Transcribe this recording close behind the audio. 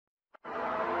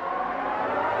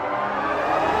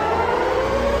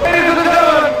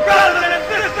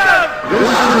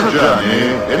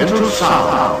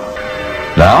sound.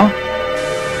 Now,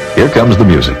 here comes the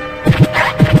music.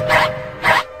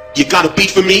 You got a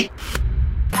beat for me?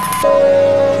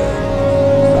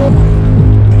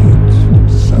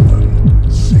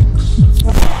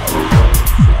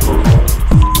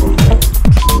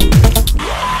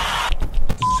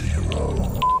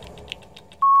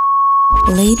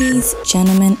 Ladies,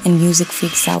 gentlemen, and music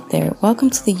freaks out there, welcome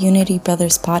to the Unity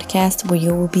Brothers podcast, where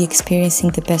you will be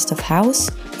experiencing the best of house,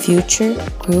 future,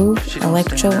 groove,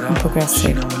 electro, and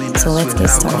progressive. So let's get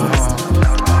started.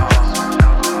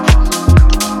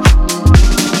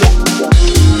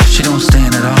 She don't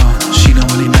stand at all. She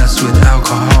don't really mess with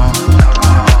alcohol.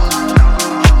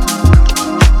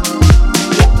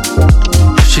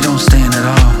 She don't stand at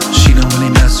all. She don't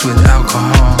really mess with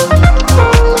alcohol.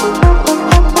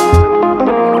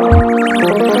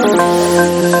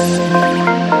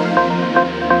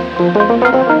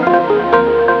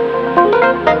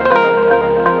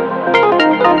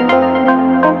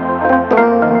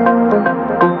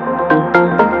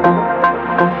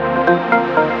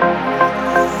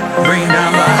 Bring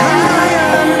down the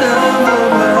higher love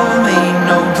above me,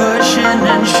 no pushing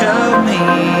and shove me,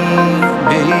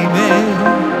 baby.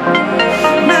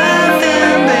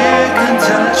 Nothing bad can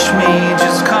touch me,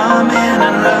 just come in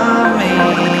and love me.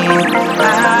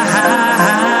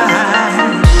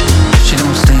 She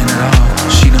don't stand at all,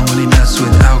 she don't really mess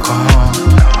with alcohol.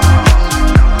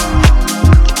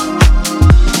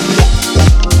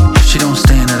 She don't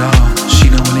stand at all, she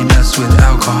don't really mess with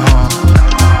alcohol.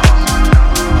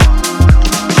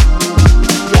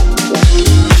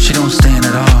 She don't stand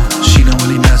at all, she don't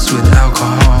really mess with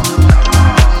alcohol.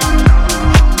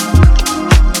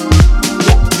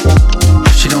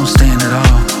 She don't stand at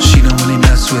all,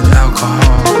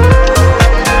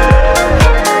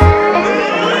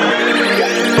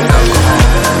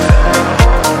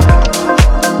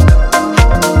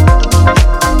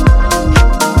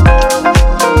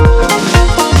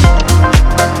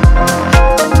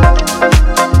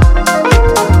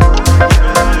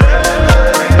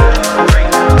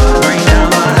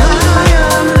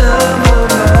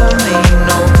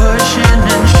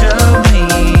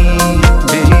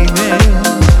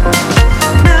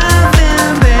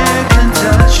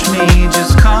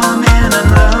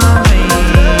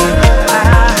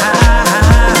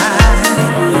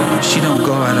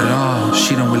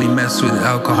 she don't really mess with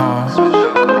alcohol.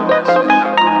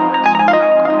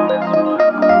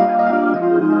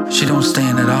 She don't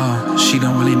stand at all, she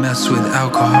don't really mess with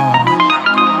alcohol.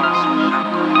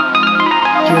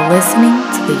 You're listening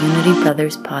to the Unity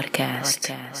Brothers podcast.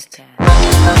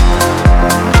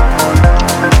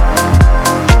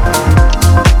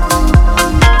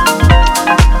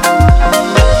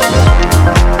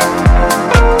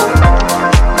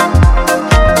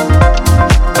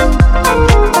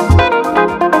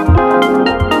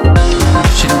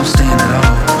 She don't stand at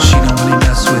all, she don't really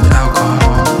mess with alcohol.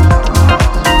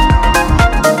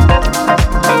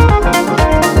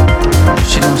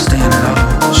 She don't stand at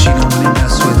all, she don't really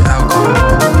mess with alcohol.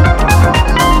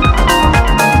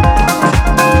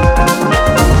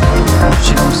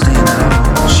 She don't stand at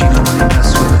all, she don't really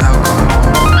mess with alcohol.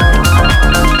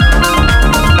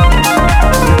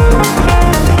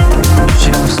 She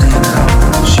don't stand at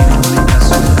all, she don't really mess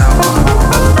with alcohol.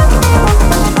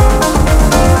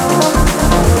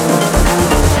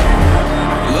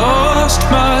 Lost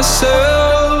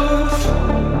myself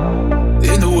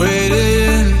in the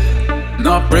waiting,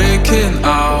 not breaking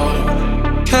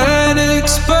out. Can't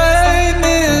explain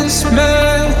this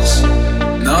mess,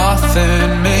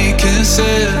 nothing making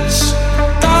sense.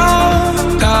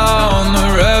 Down the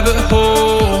rabbit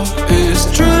hole is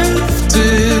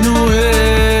drifting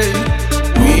away.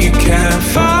 We can't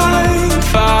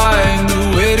find a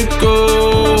way to go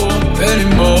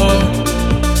anymore.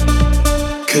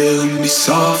 Killing me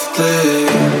softly.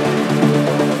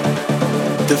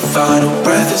 The final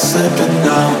breath is slipping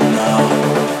out now.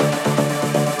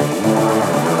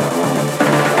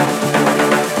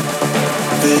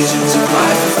 Visions of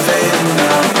life are fading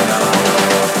out now.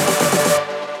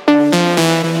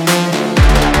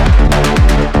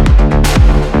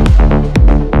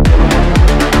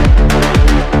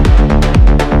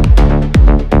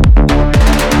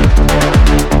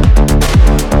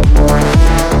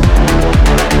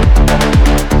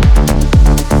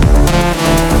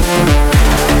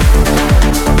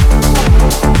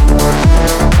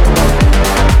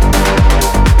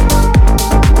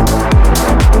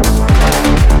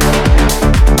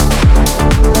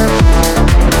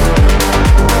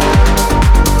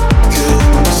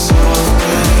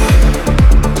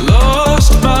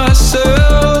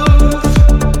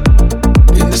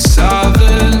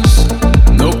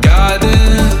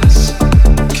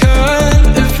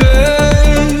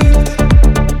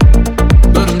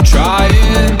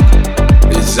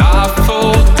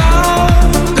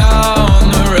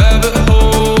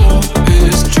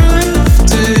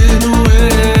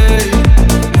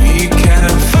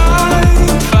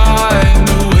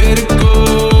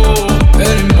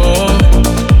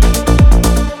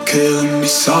 killing me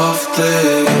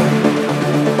softly.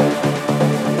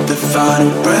 The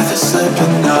final breath is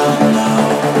slipping out now.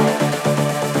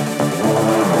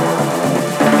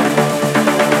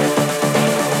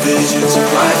 Visions of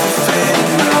life are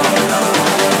fading now.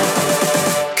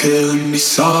 Killing me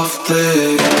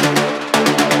softly.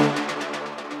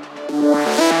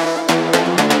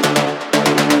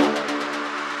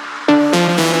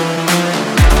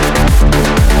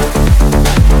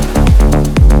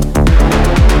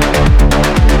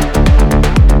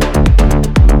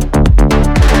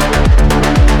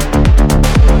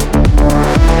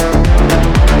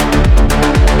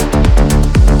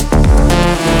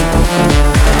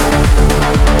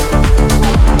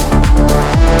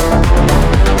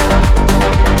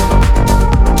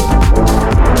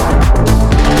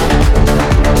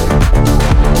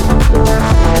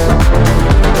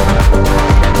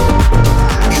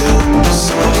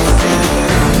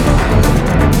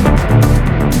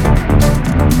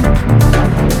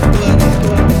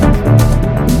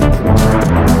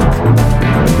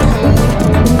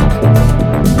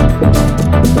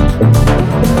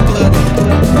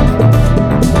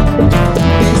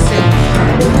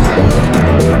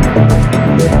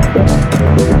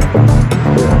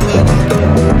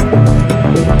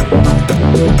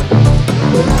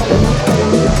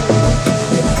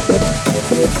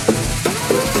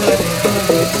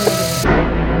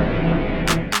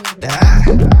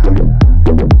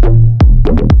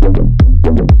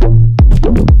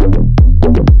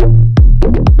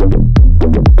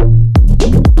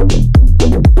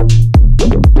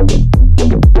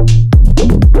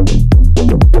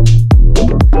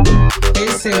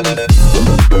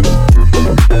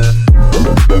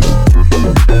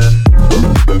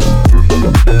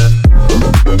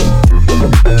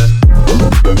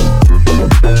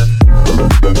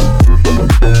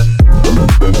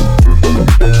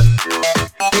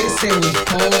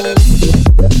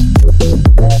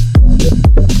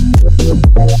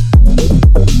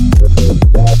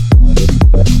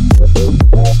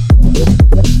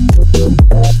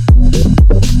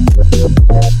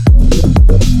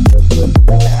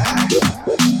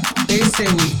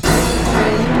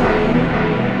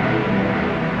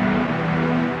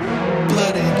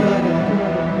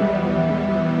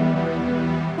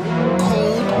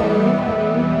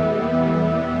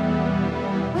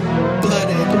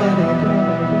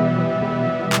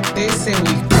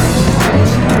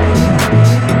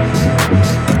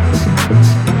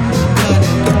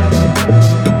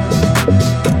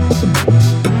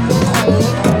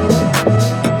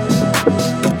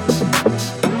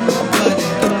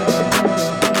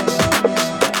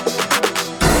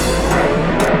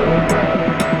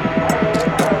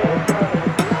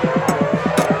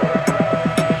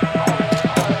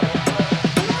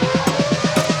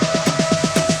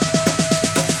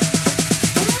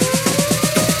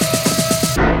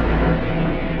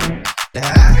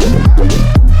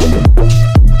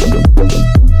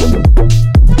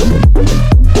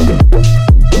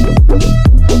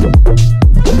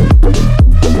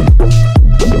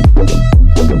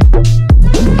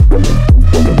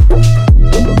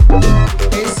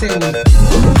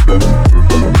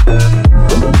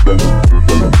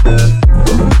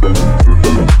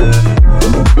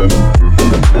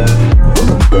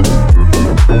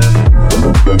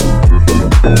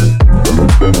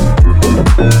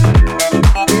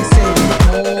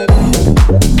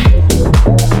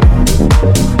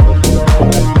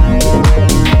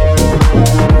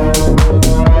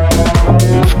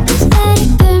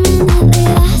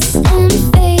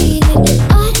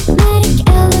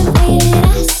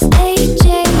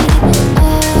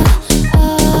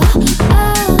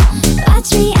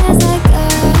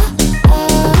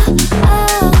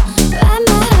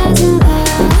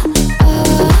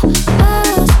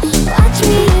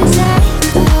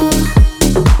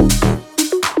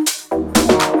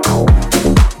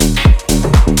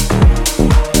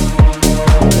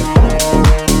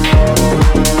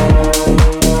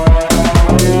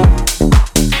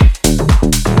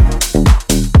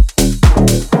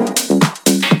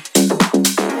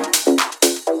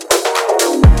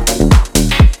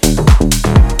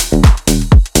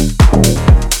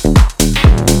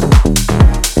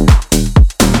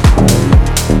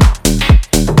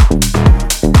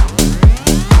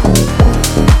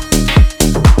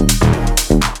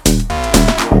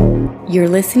 You're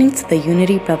listening to the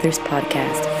Unity Brothers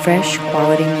podcast, fresh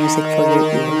quality music for your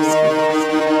ears.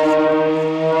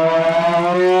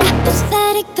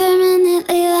 Apathetic,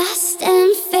 permanently lost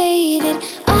and faded.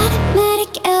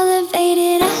 Automatic,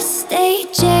 elevated, I stay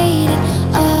jaded.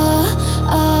 Oh,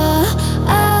 oh,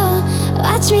 oh,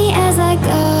 watch me as I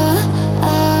go.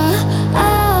 Oh,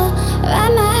 oh,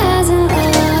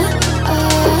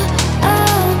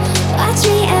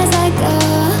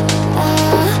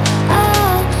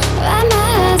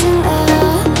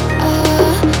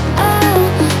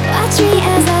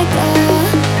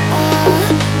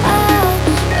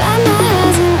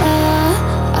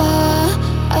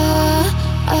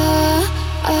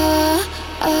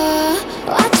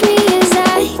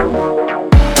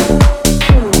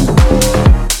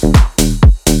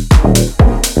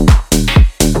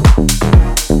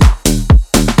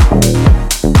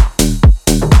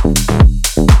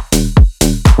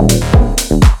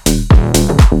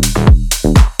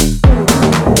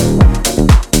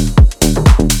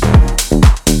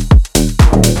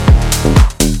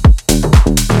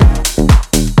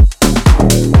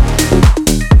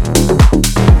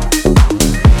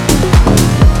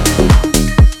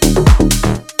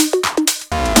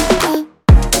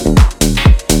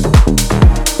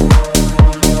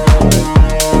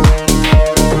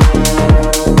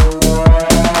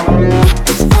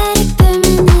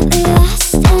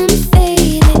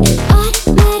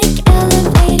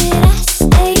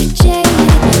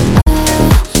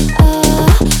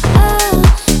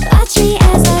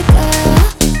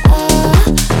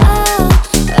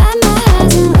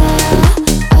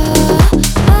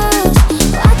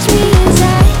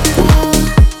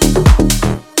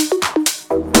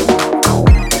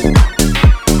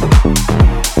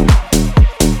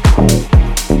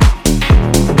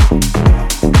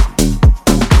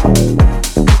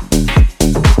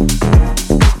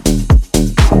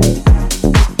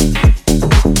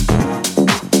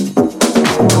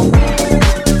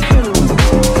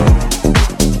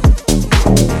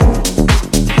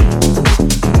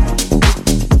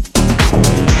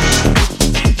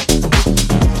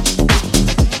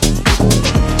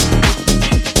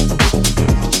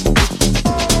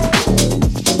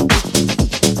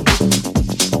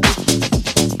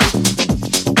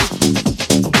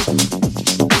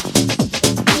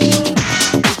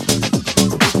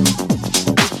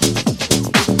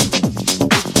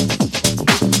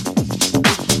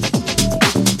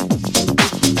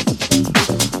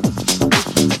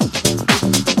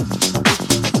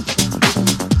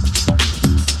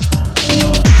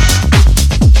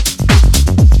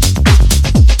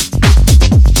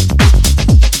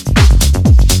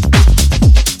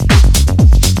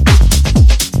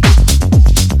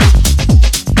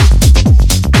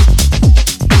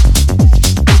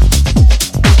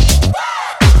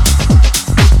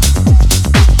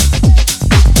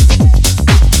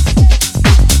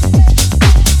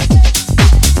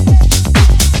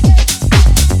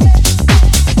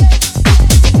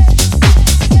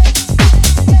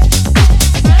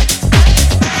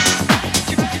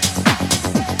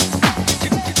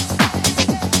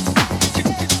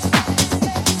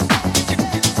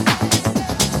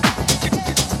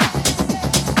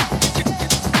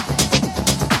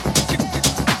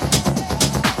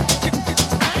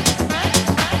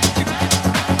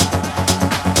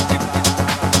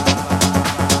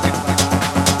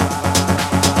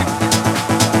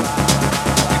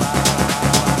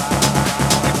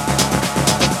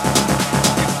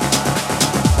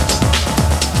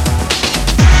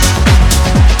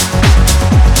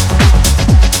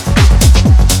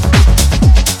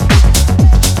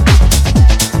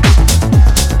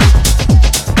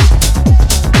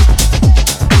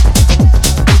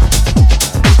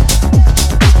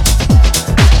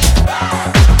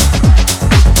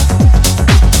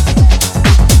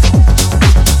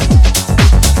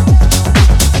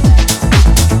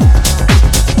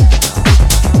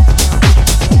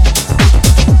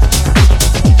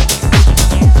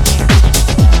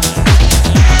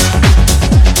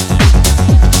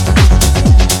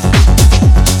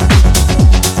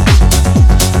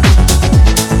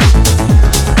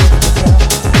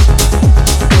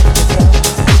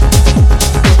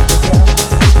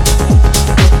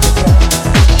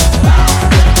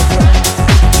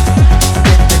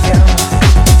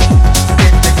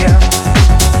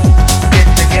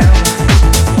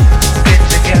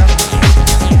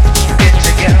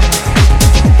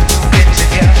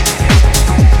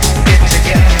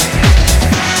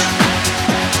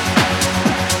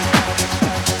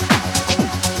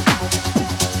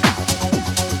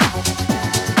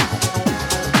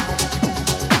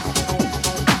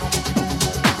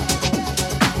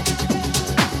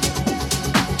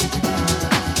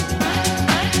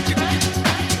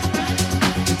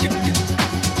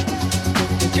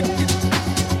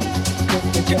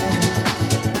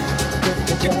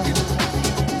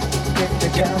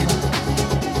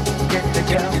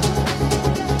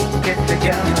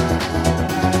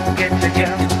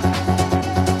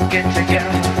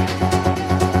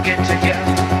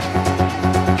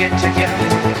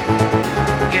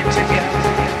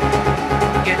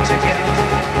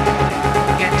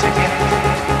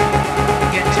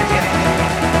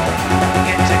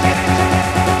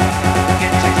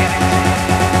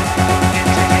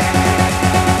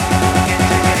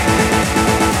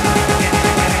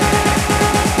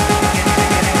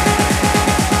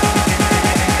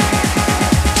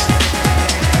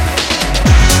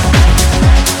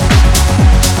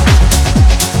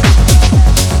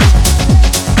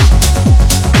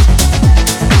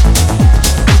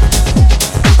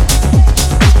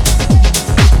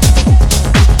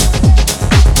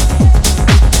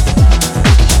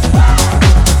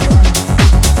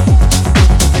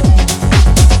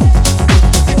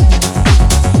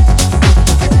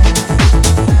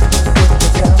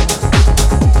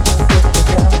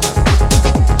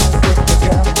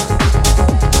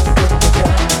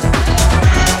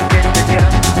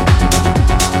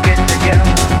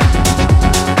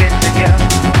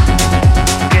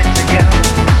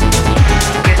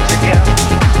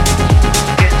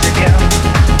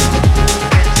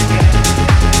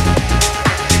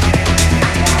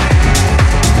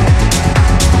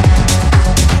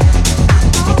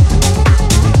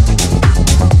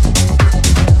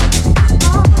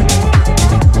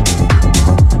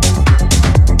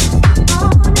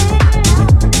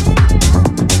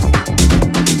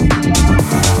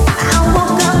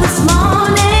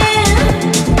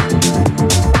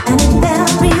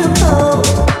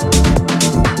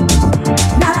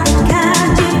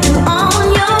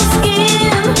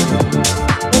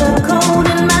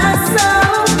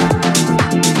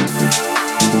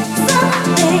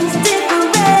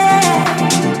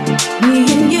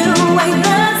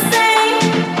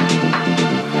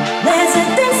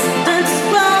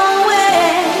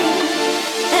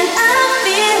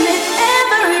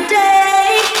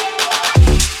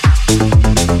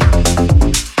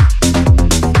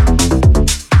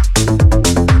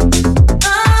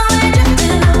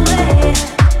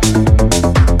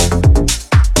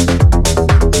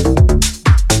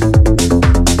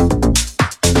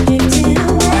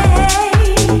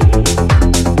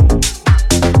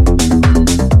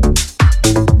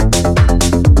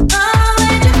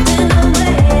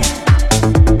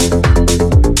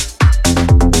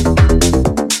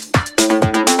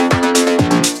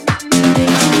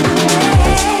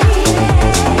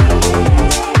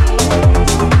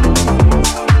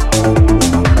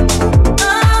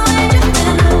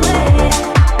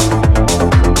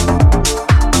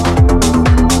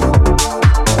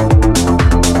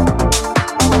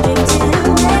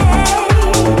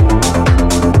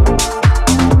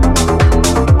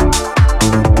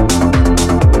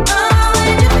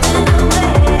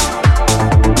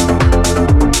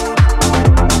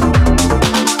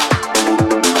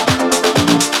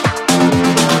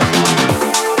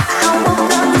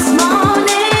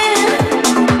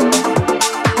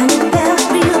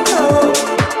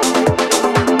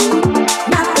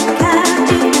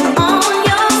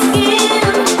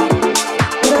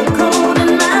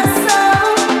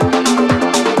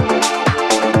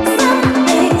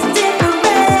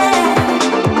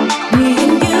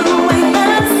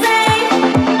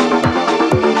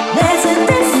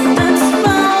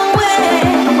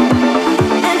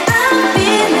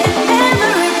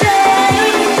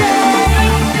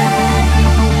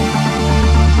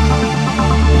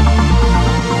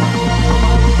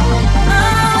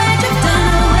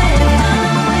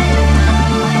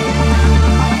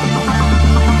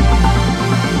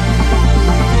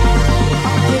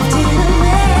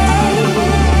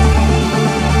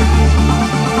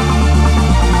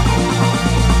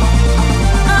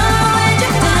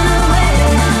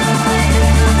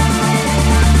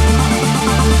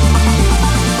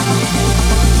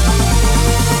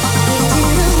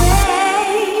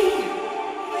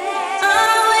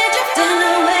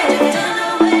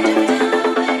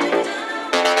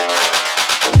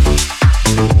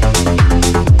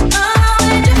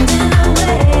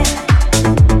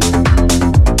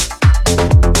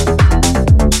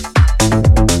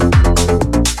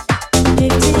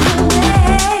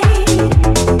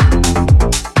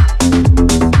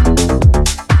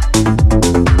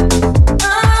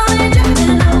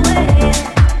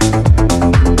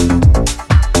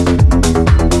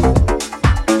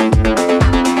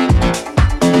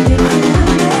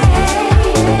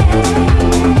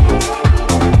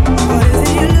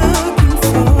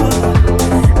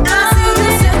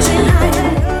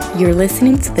 You're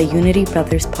listening to the Unity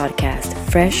Brothers podcast,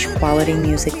 fresh quality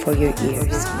music for your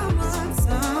ears.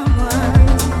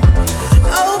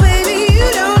 Oh, baby,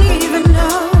 you don't even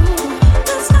know.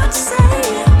 That's not to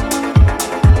say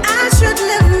I should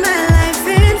live my life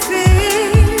in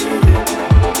fear.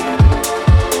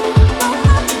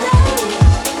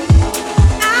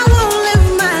 I won't live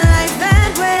my life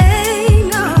that way,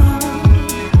 no.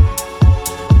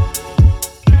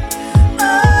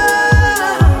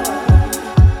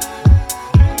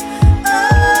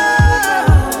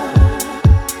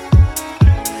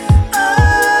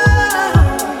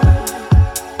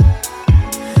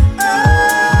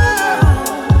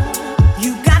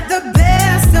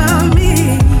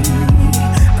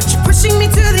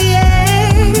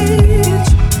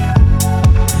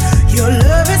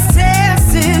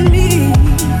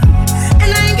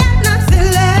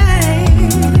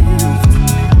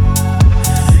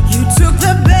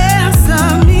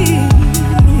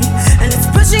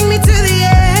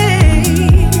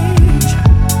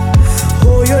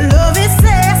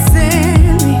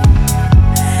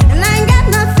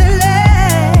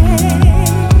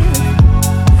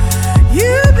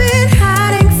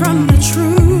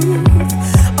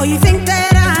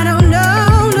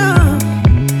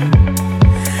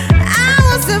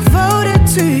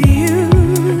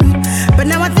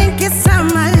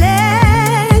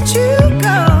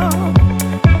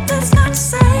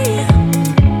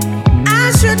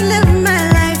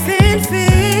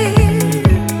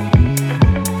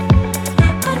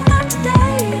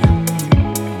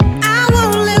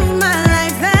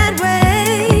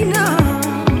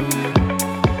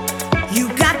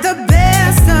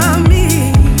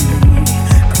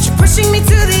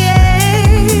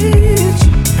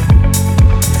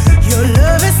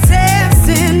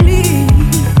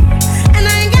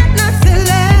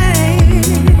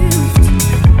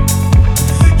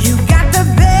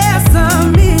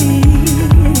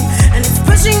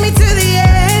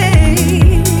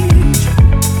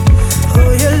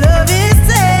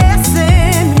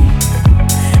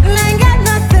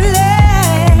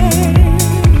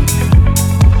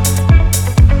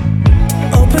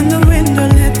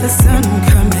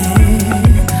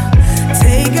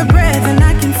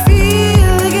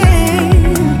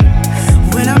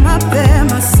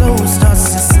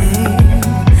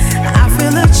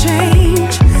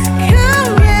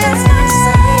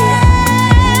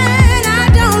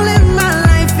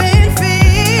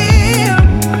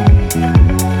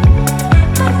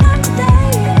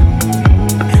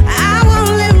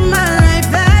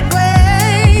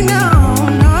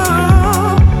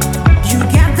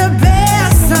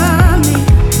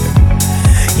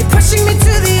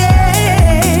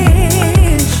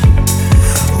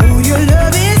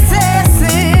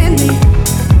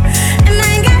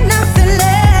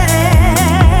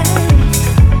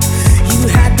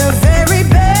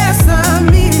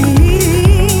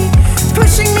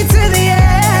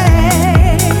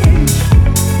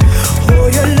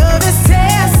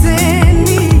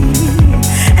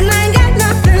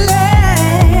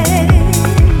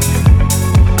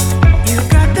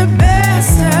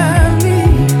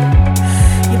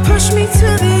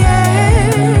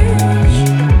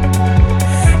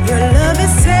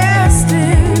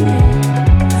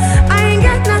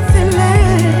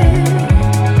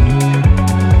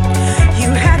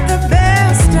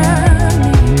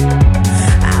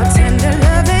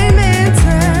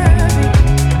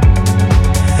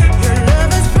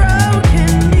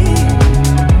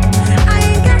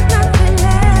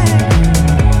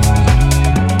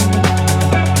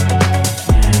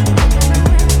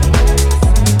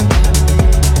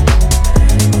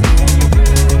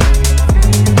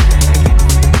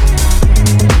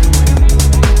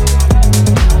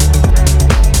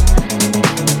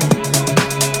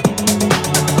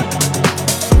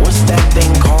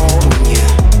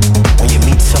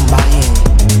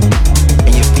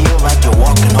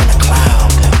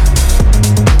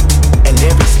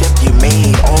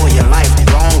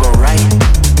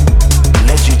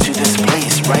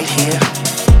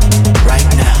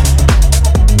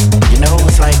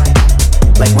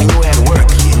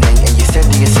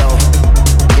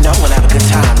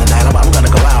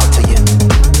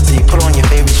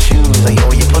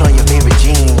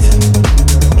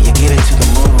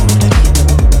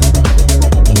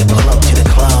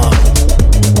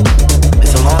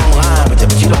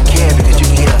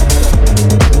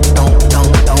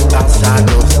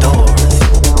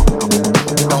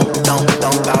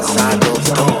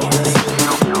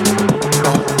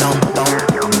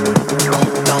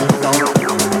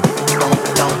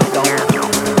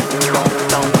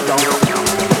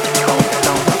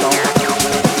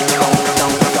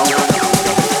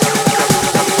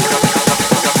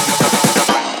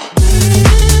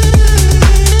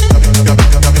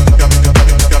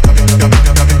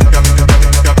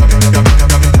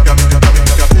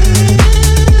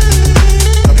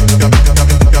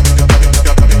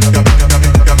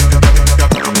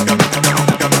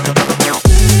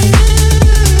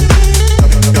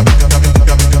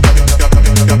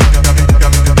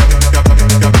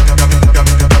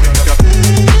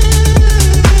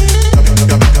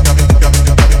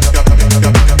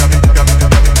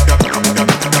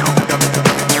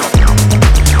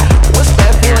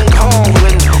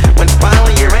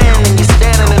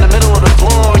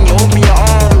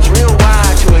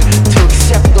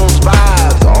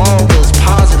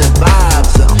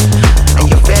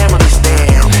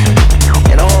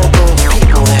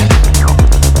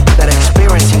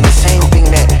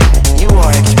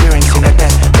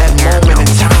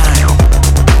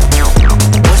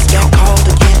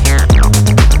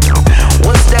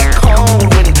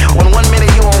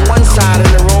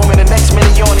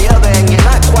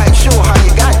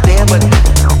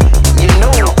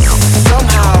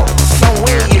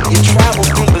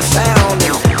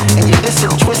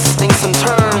 missing twisting some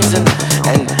turns,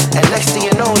 and next thing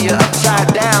you know you're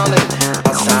upside down and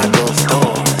outside those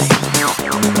doors.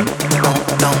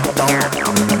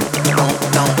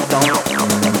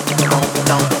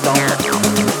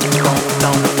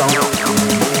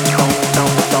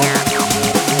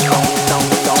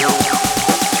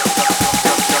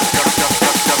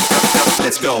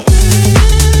 Let's go.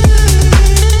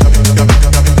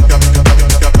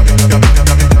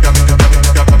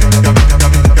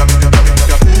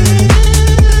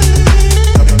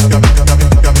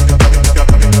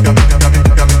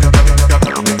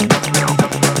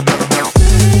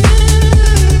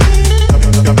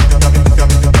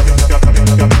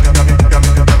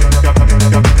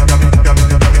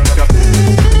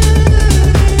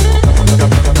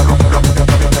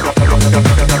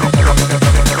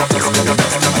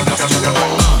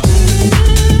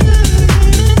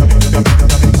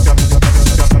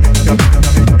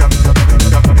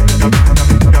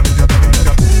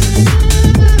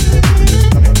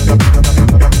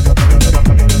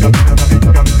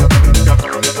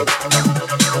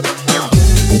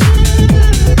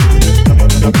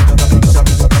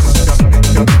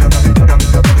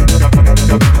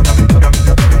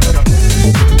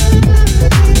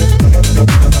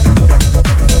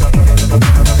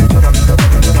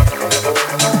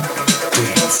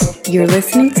 You're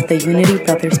listening to the Unity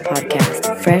Brothers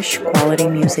podcast, fresh quality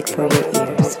music for your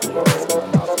ears.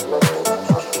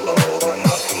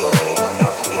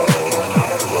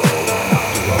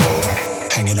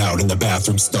 Hanging out in the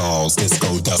bathroom stalls,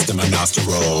 disco dust in my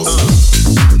nostrils.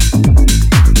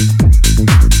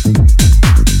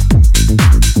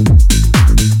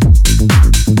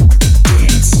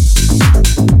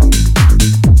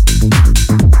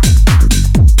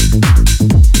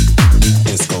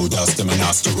 Disco dust in my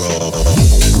nostrils.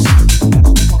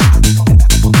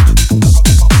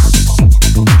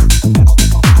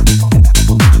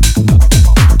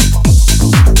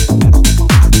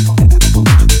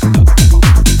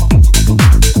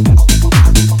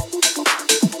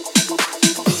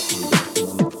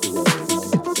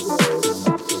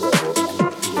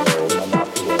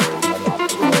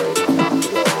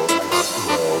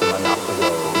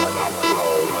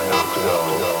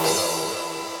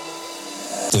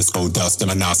 Disco dust in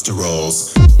my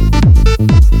nostrils.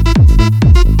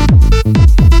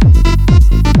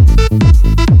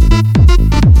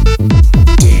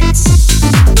 Dance.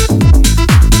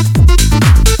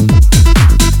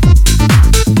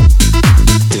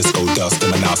 Disco dust in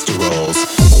my nostrils.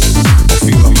 I'm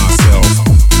feeling myself.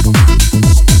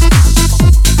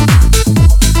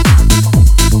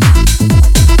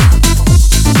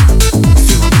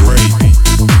 Feeling great.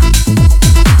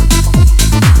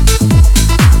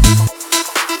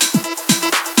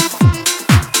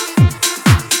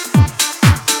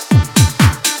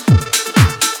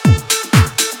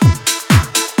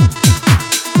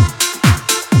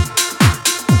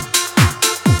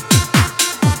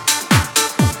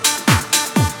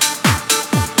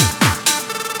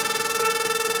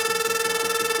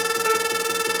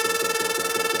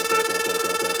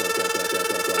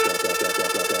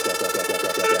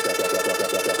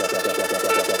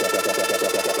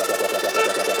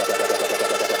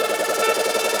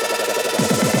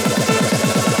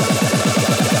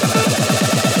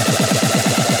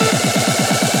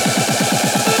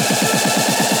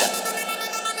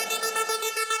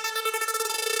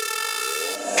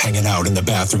 Hanging out in the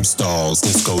bathroom stalls,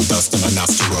 disco dust in my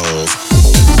nostrils.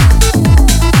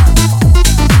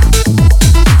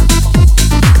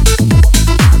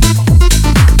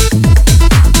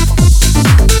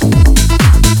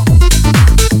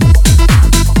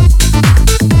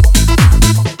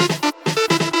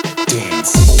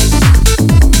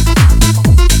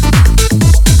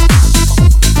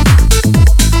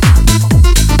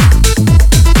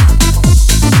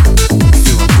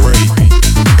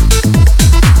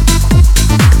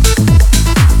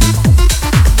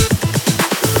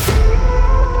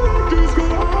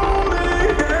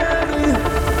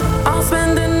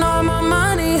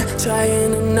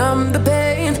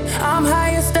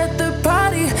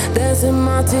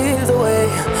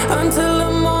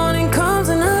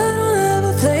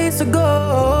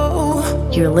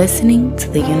 You're listening to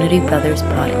the Unity Brothers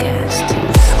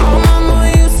podcast.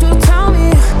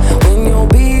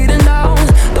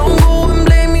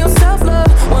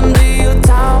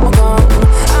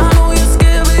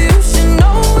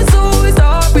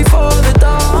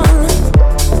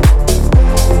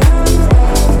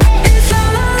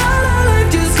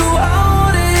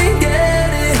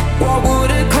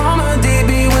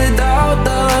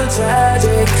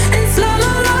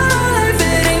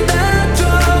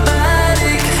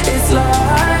 It's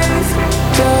life.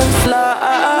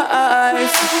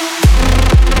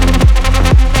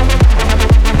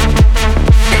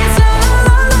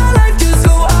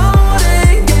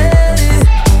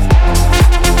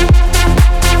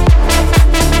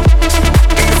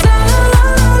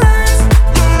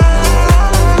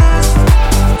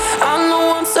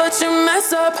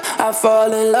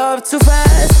 love too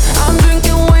fast. I'm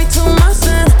drinking way too much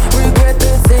and regret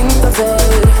the things I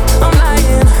said. I'm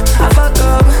lying, I fuck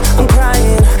up, I'm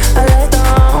crying, I let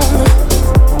down.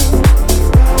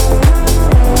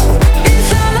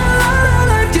 It's not a lot of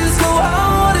life, just go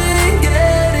out and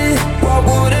get it. What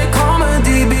would a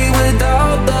comedy be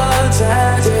without the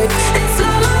tragic? It's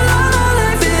not a lot of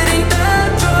life, it ain't that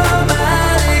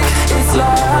dramatic. It's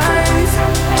life,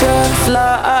 just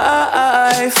life.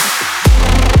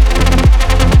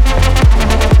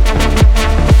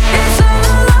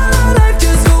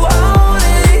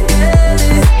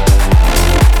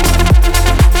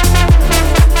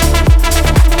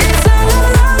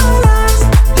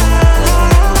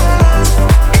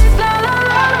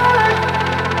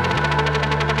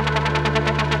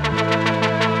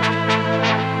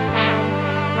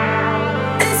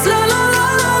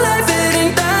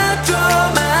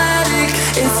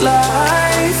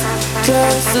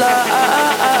 Just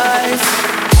life.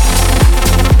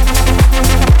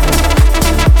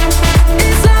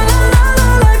 It's not a lot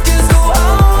of life, just go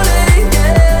out and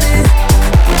get it.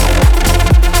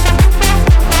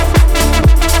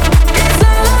 It's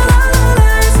not a lot of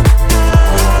life.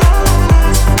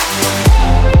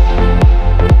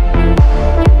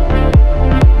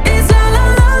 It's not a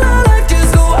lot of life,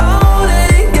 just go out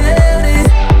and get it.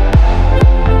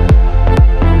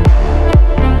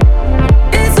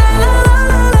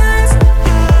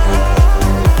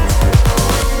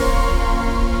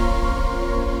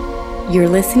 You're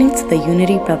listening to the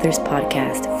Unity Brothers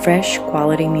podcast, fresh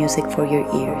quality music for your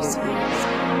ears.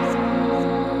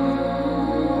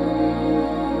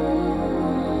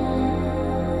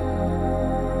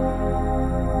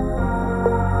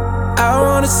 I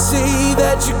wanna see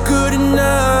that you're good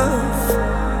enough,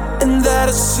 and that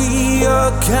I see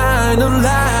your kind of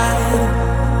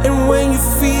light. And when you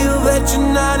feel that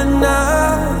you're not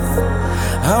enough,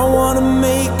 I wanna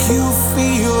make you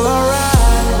feel alright.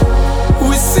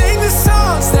 We sing the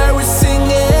songs that we're singing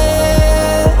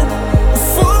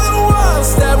for the ones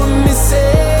that we're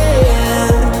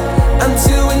missing,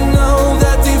 until we know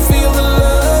that they feel the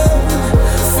love,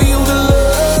 feel the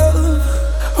love.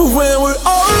 When we're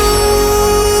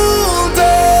older,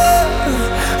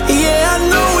 yeah, I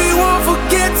know we won't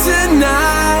forget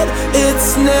tonight. It's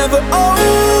never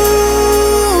over.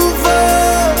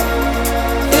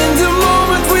 In the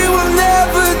moment we will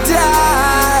never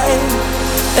die.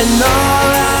 And all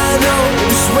I know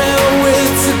is when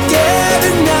we're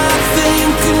together, nothing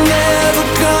can ever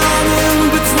come in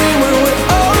between. When we're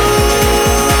older,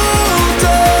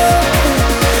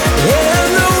 yeah, I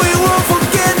know we won't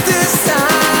forget this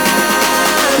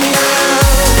time, yeah.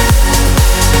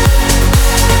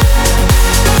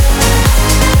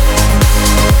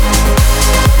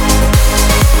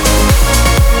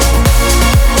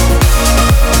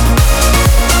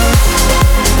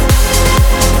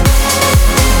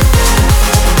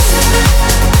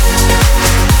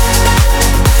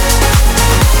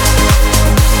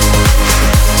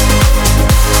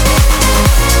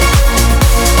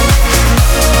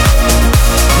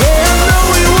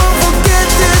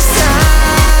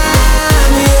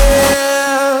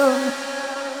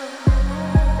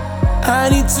 I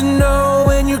need to know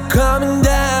when you're coming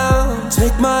down.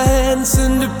 Take my hand,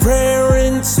 send a prayer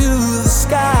into the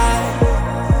sky.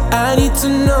 I need to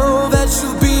know that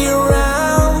you'll be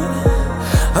around.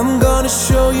 I'm gonna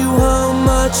show you how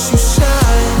much you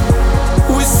shine.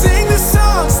 We sing the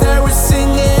songs that we're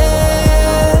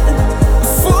singing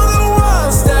for the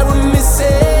ones that we're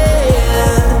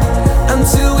missing,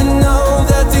 until we know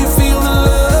that they feel the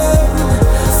love,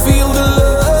 feel the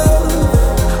love.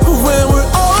 When we're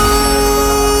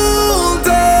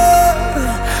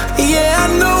yeah, I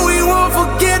know we won't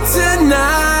forget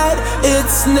tonight.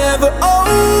 It's never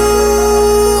over.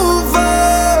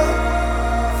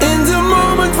 In the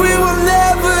moment we will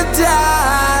never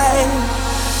die.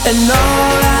 And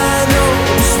all I know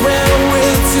is when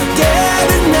we're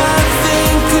together,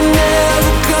 nothing can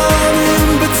ever come in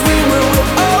between. When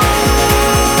we're older,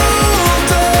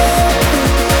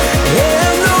 yeah,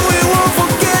 I know we won't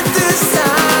forget this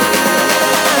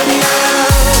time, yeah.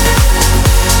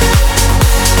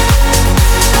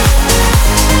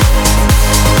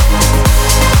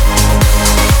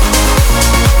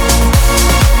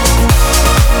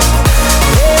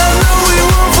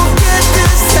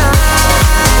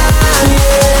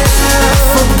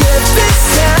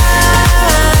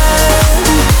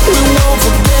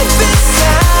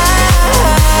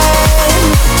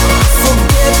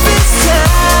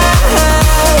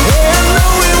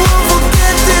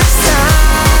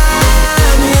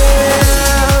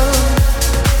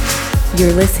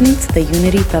 You're listening to the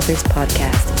Unity Brothers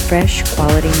podcast, fresh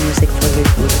quality music for your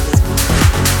ears.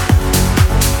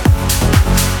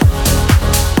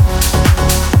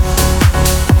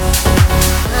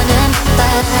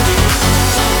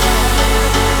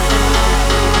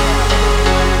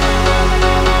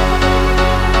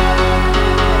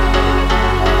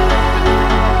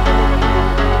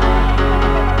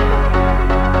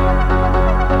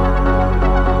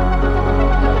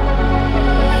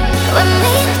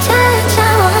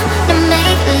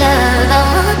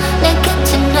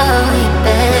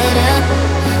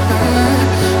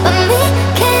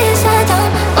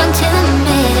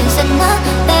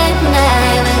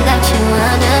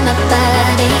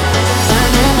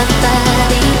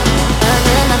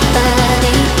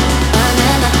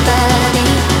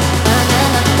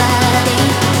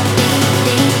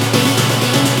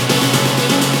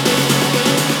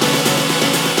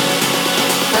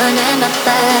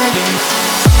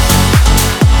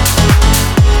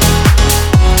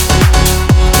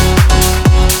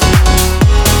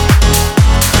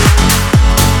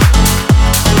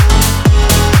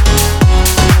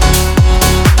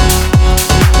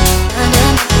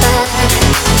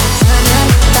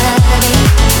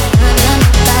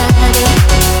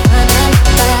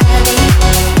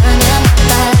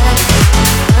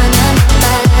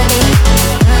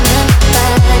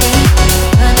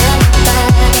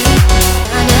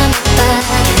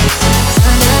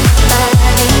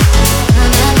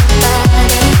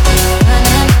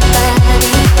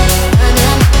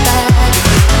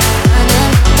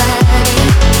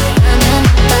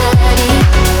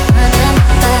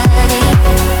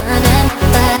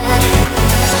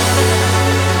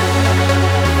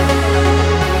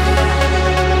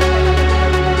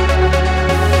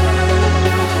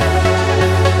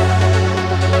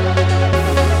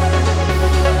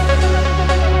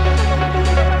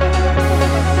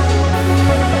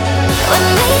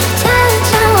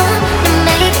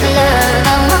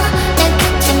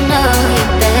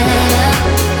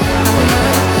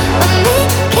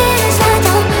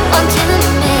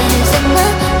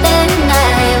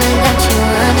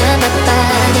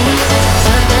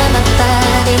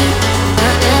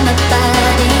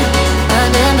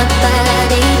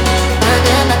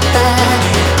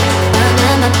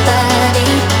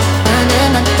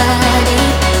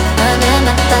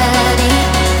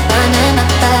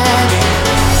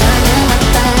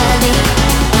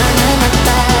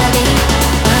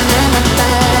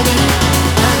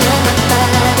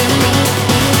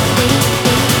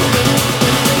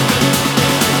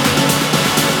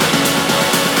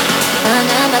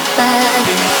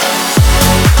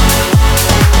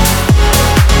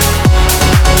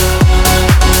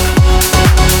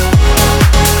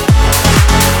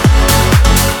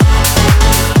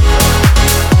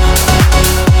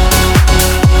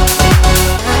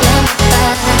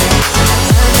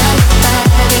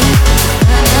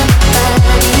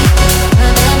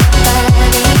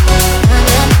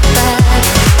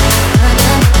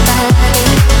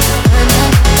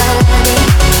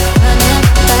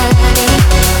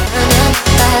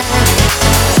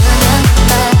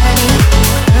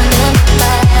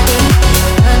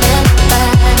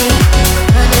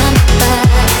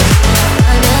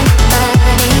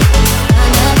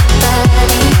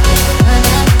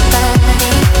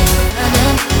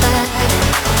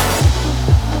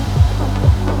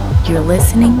 You're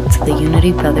listening to the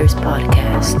Unity Brothers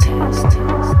podcast.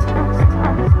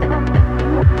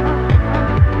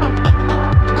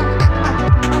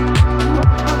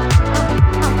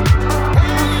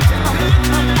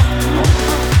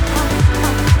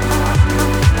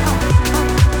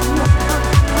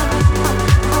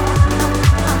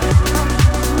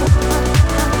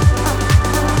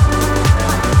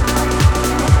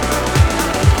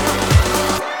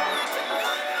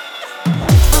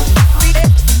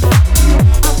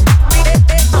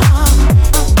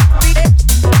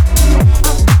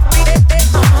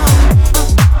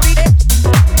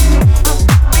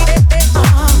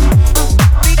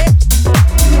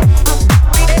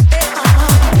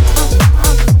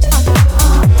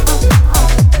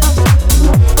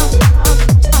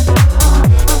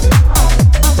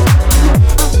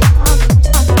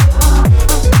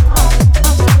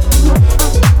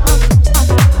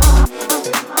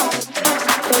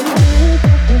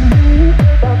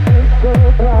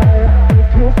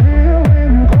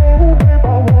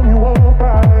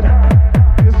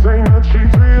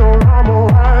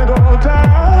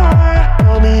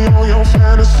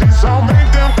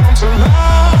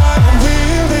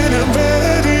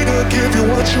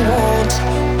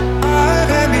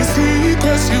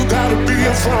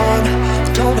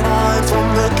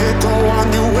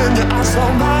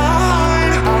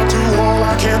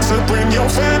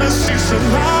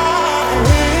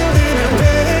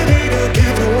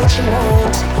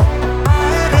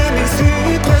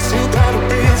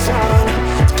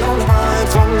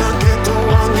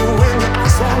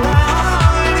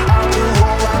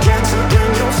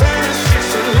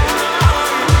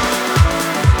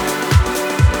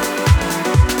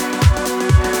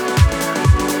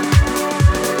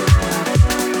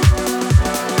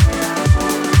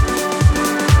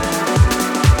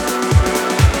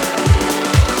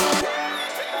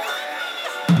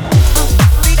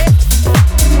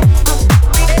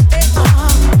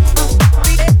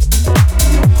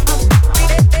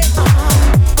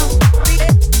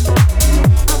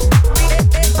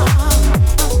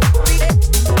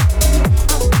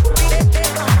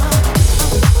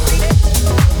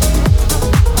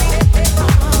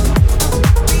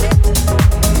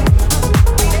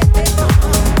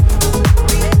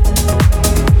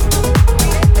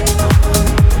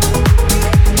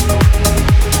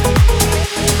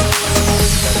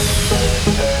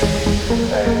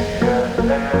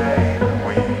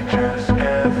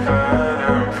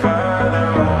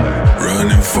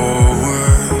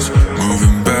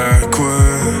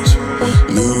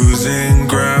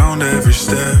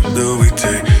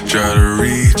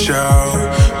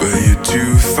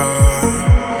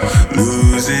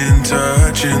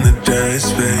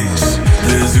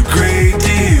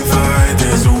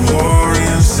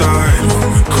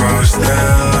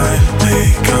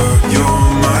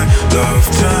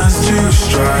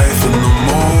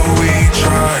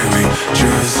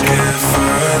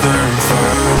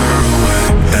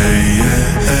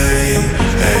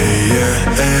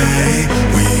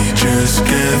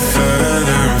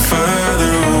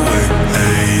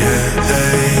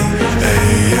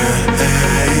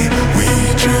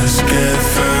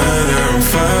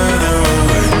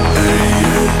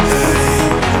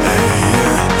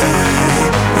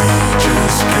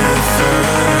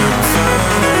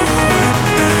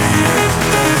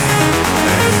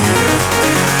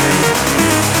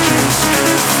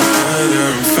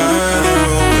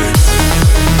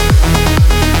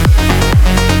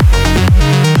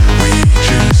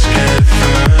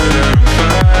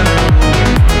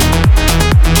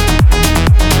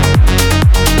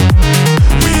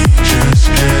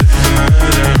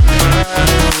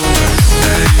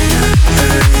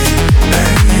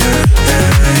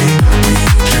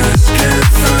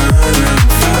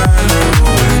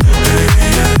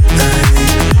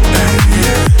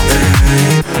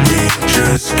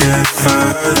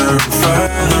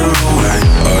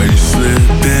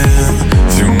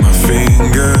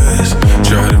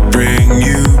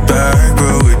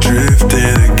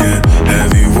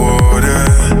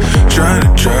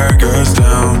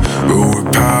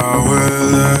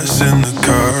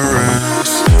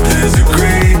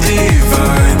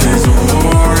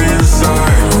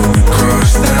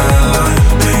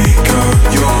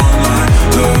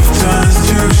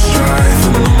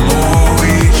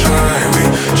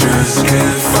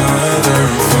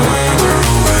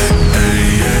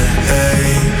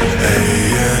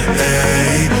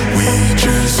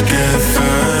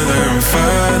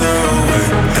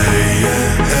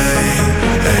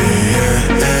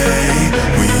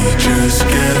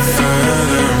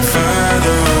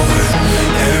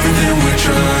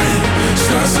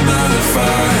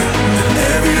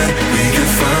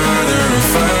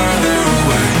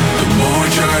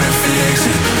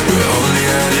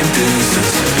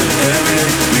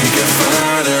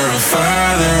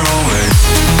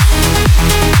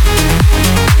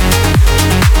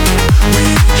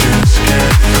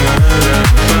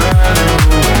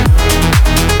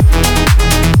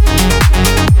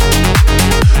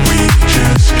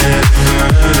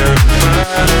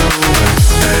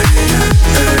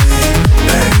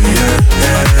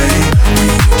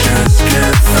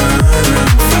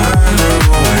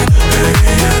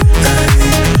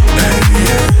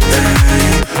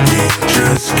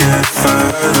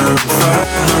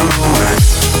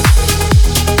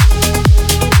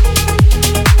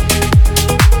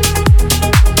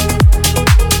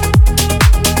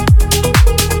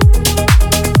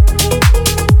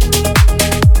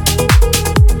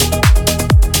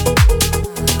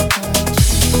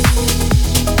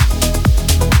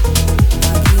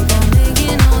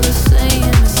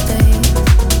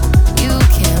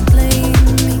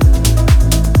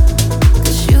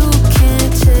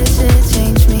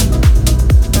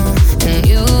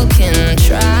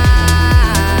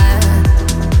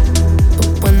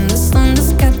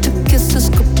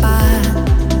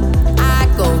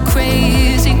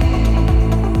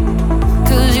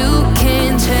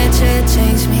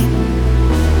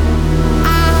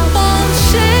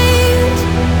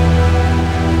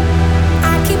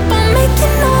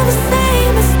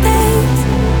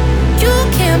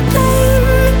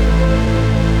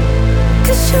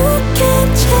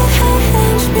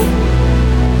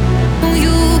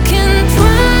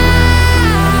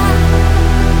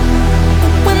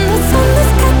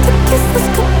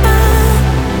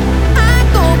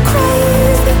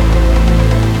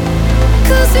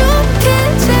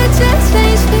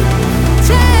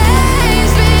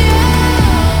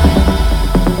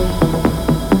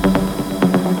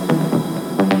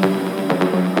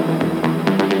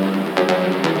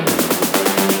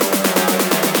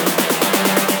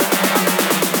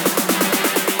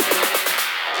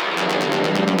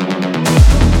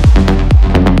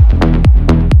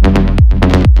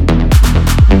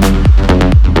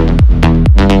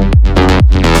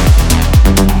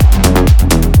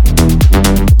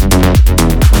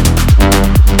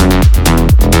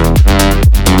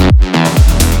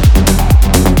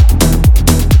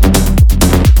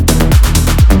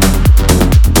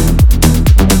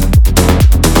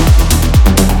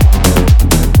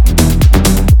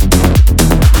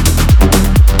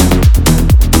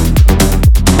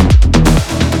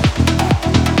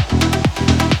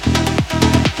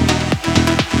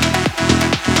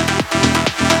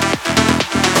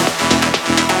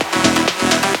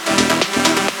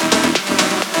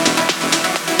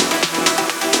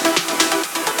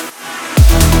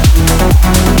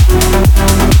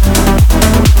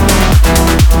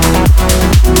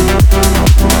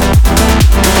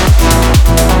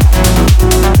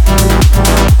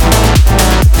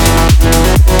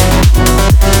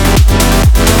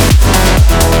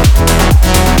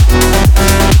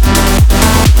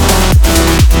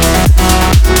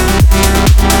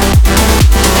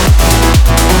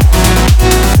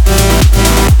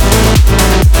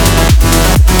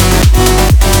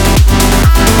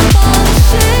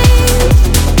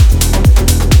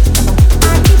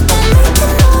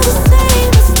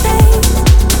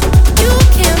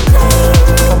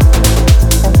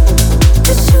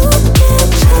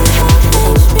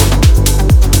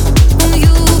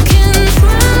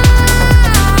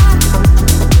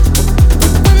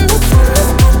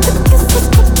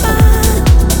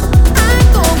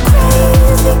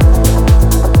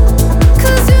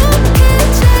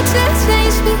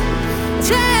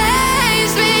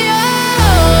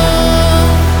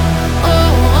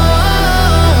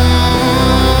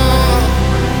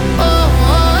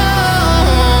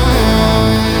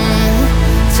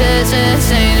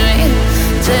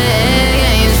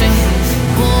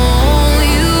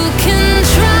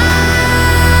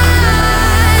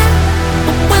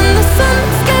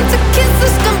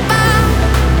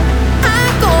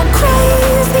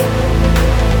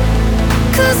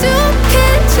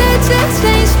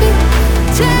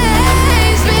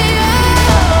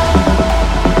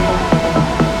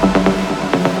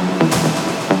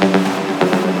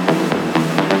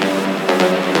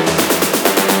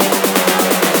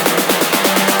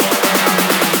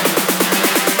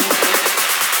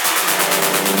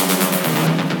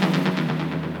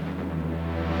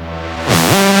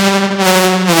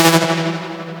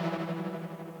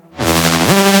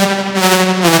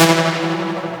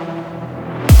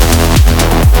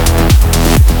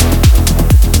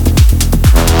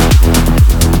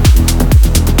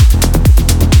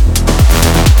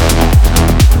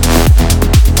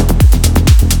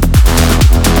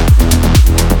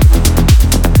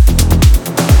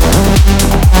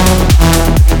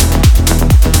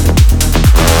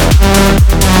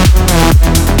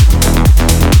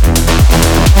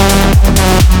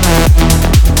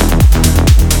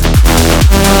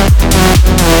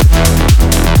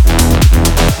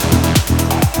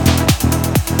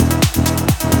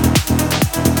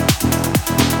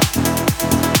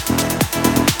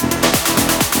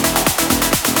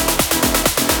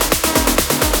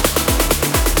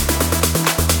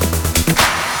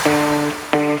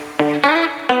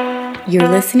 You're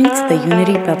listening to the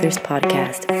Unity Brothers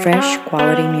podcast, fresh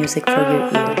quality music for your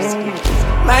ears.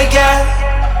 My God,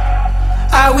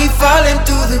 are we falling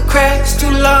through the cracks too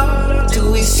long? Do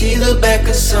we see the back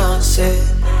of sunset?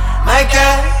 My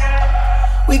God,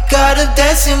 we got up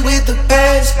dancing with the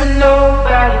past, but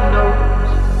nobody knows.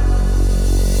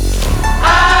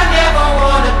 I never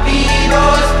wanna be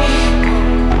those people.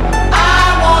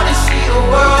 I wanna see the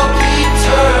world keep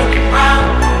turning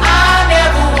round. I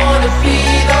never wanna be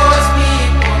those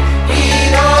people,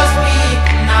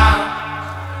 now.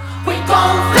 We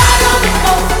gon' fly on the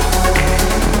moon.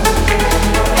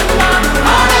 And my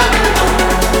heart up in the moon.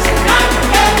 Tonight,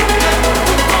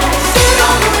 we gon' sit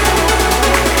on the moon.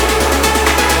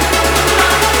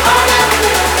 My heart up in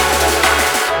the moon.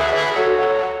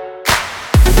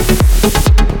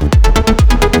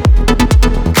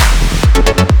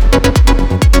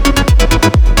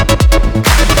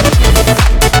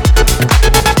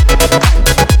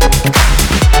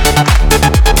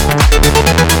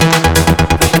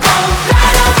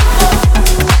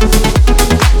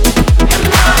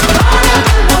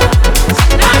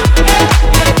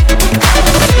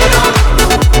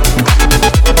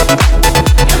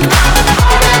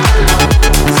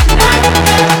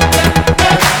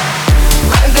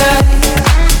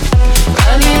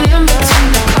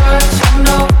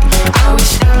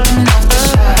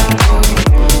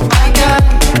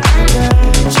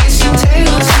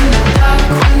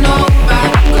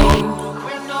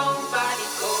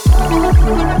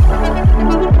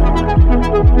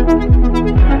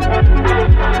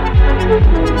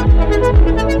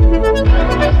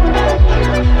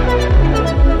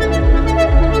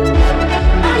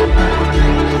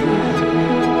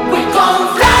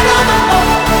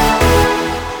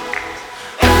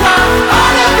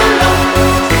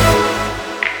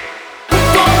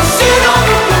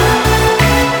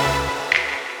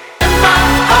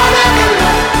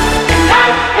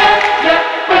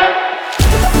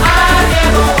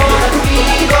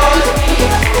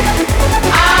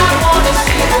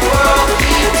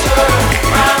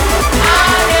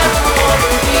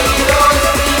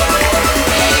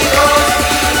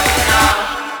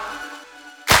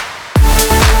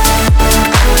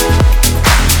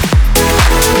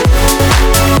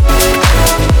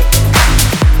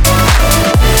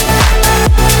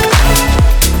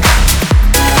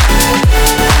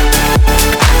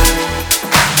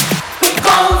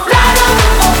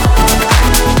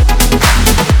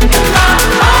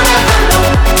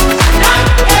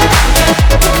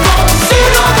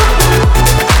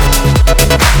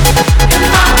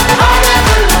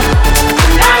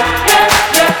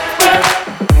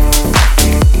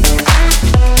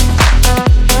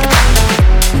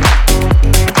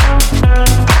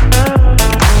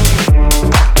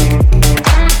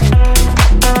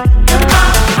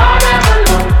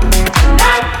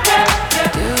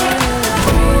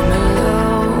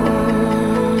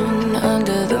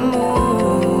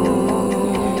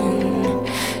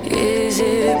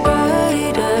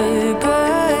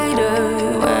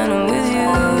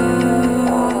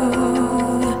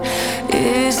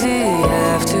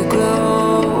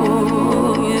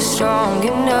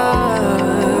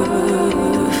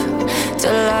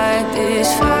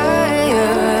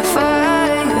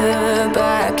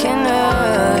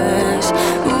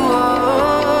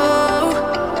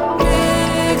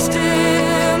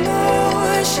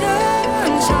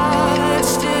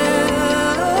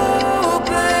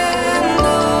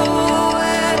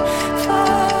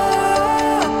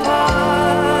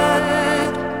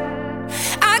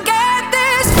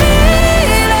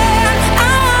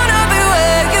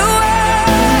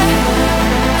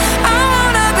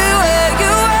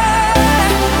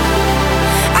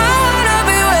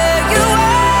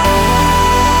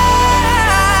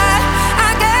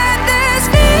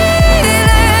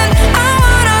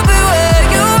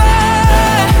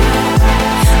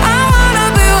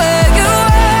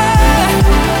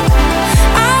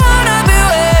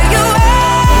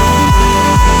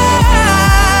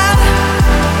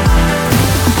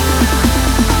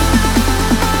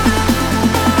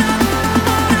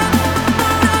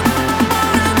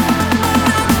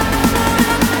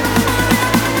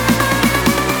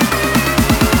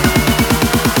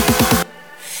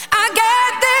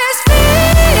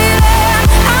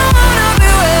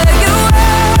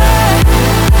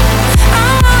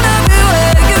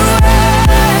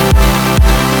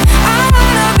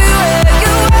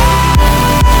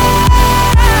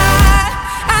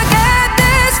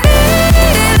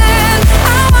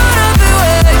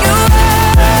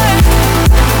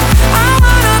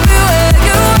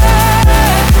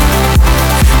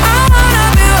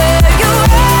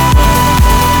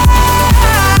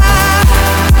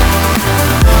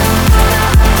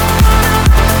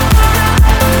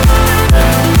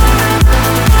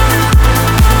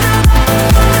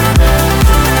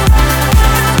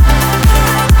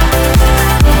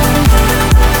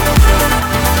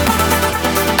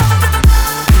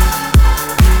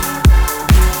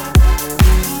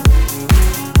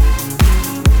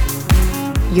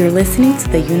 You're listening to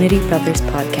the Unity Brothers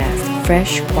podcast,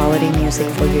 fresh quality music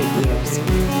for your ears.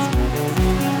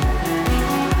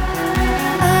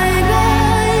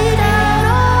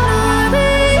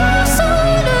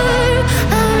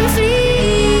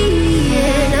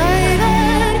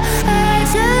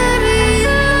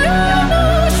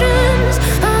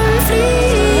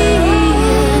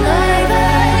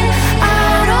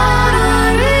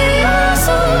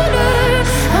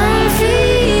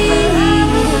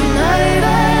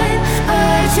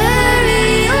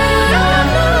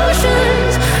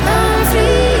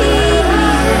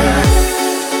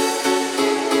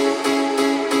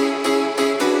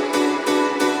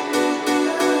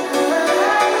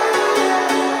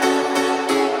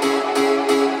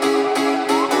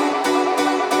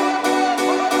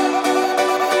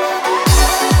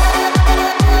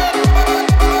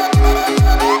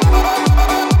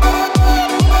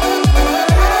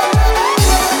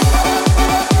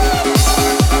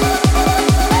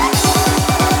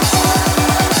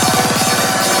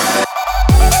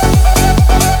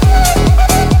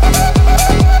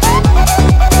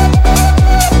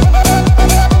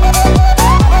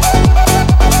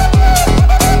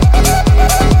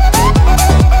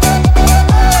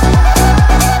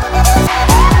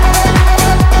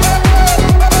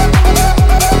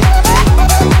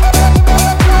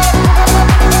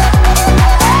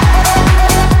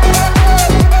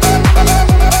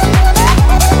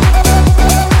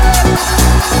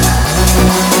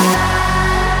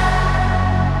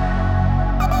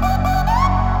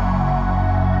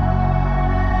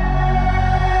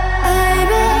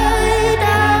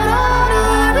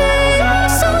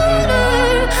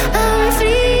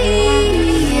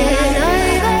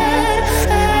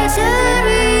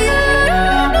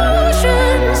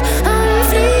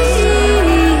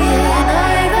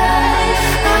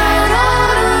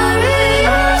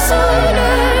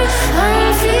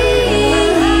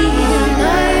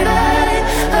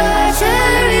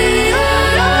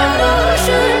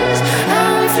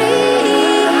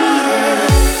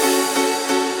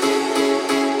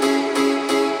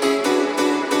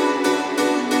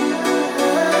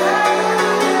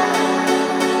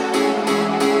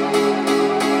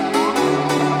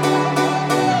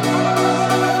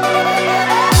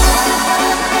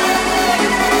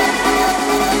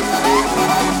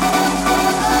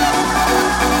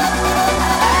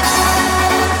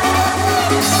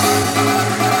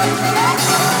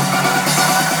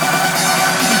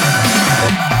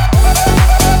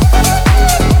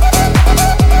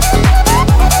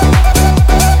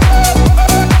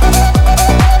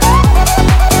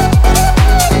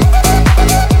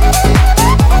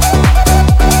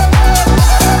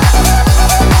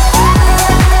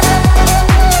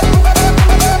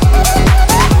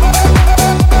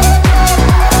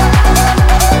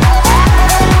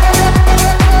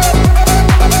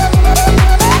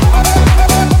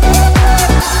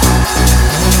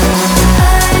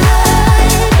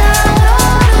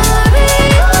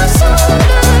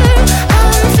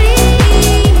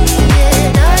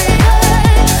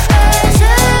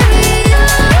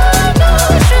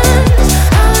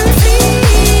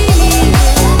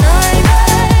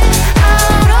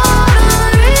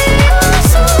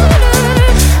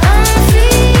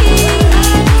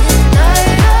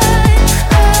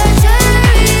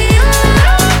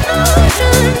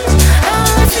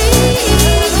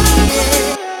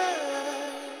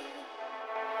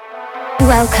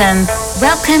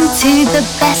 Welcome to the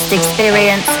best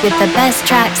experience with the best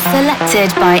tracks selected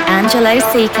by Angelo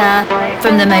SIKA.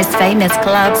 From the most famous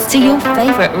clubs to your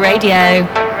favorite radio.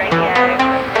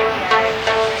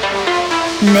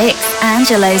 Mix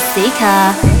Angelo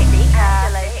SIKA.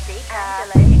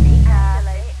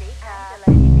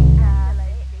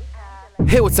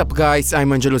 Hey, what's up guys,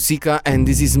 I'm Angelo SIKA and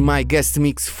this is my guest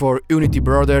mix for Unity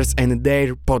Brothers and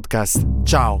their podcast.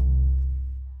 Ciao!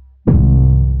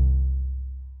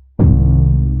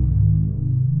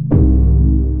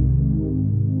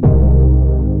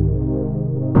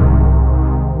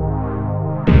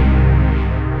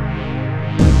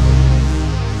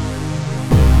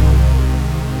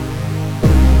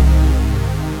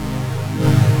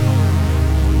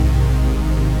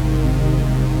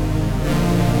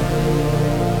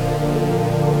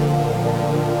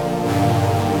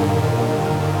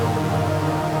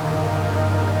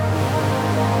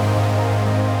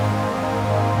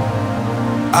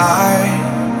 I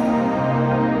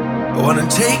wanna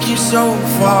take you so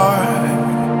far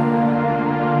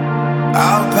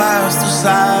out past the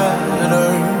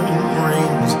Saturn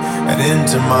rings and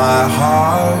into my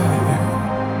heart.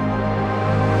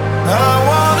 I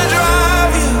wanna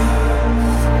drive you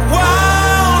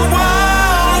wild,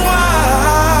 wild,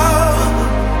 wild.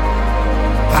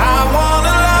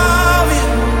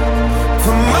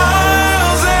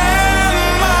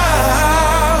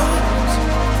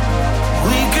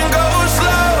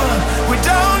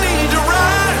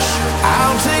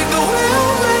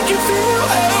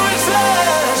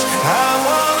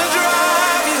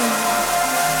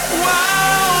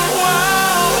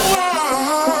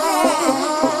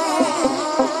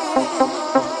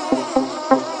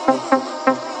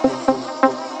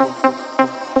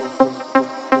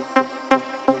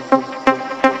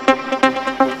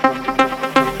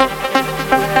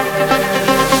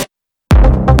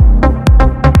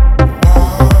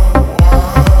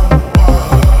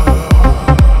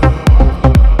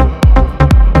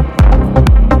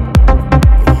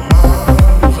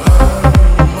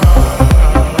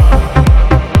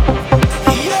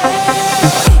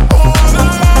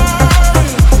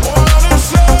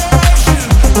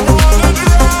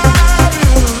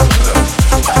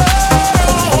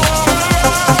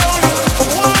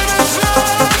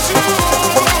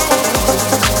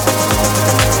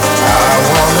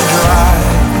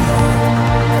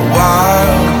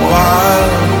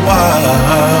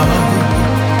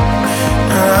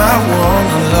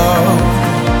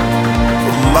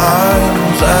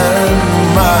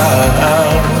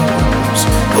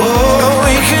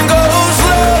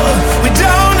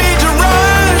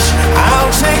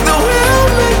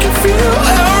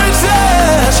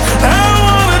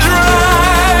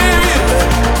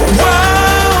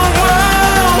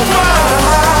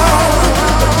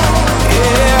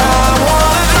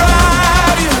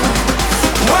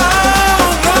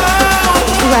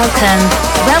 welcome.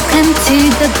 Welcome to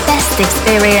the best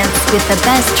experience with the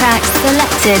best tracks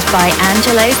selected by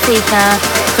Angelo SIKA.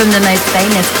 From the most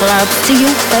famous clubs to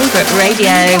your favorite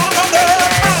radio.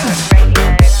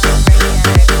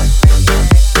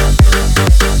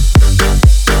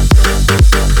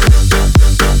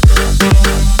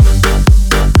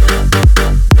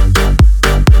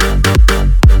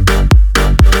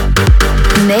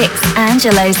 Mix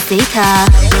Angelo SIKA.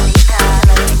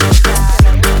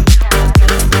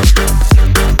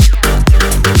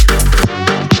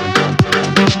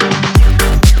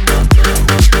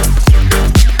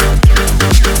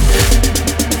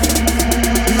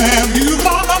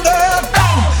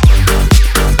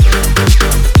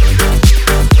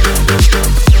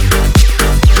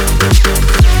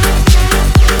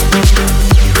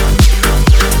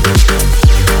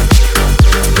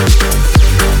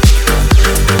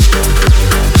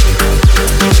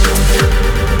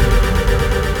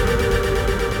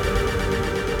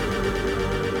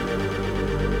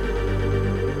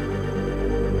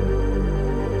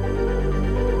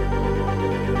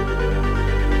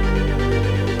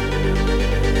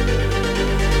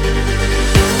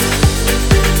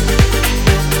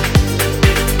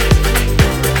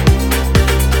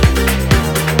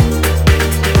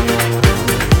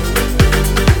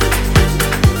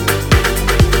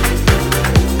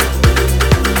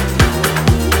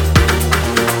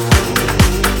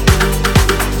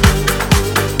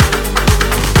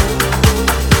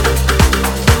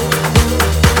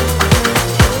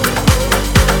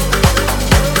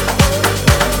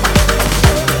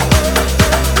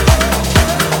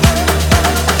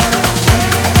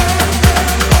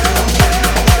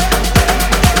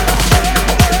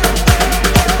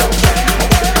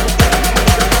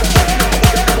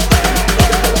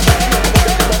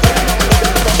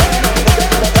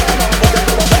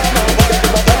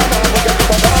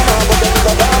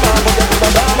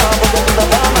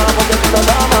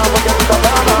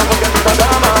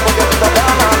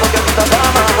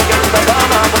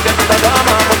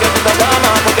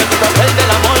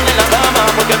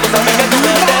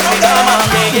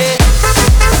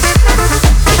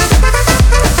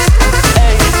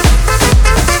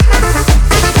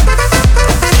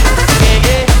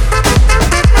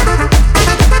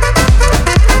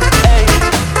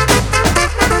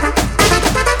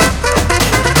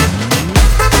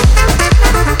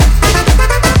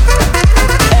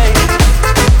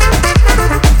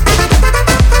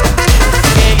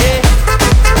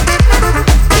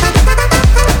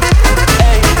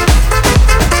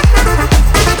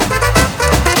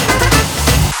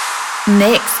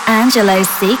 Mix Angelo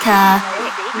SIKA.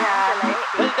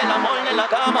 El amor en la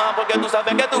cama, porque tú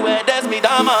sabes que tú eres mi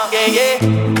dama. Yeah, yeah.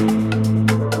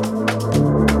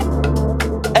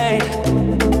 Ey.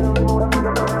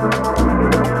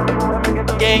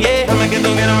 Yeah, yeah. Dame que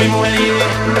tú quieras mi mujer,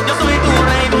 yeah. Yo soy tu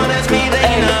rey, tú eres mi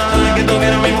reina. Dame que tú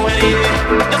quieras mi mujer,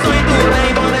 yeah. Yo soy tu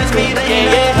rey, tú eres mi reina. Yeah,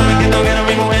 yeah. Dame que tú quieras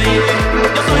mi mujer,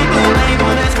 yeah. Yo soy tu rey, tú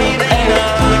eres mi reina.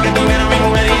 Dame que tú quieras mi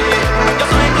mujer, yeah. Yo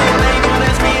soy tu rey, tú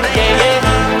eres mi reina. Yeah, yeah.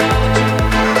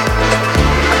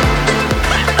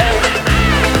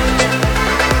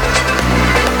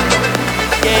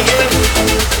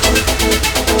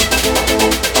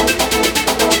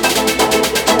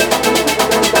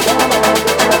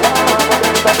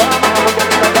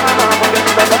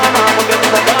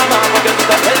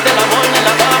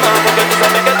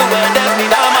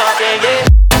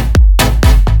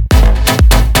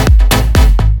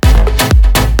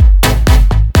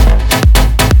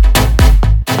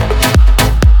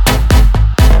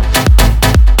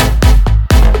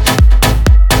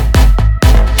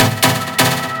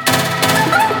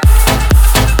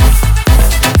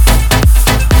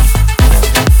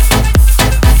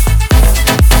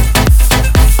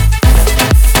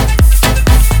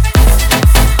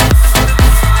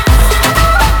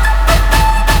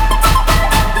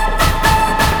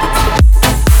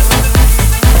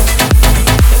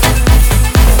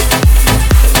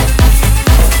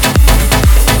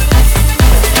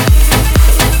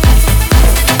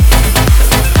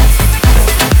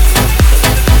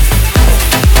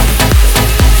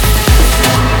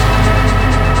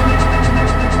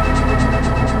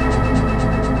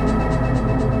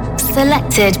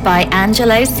 Selected by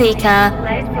Angelo SIKA.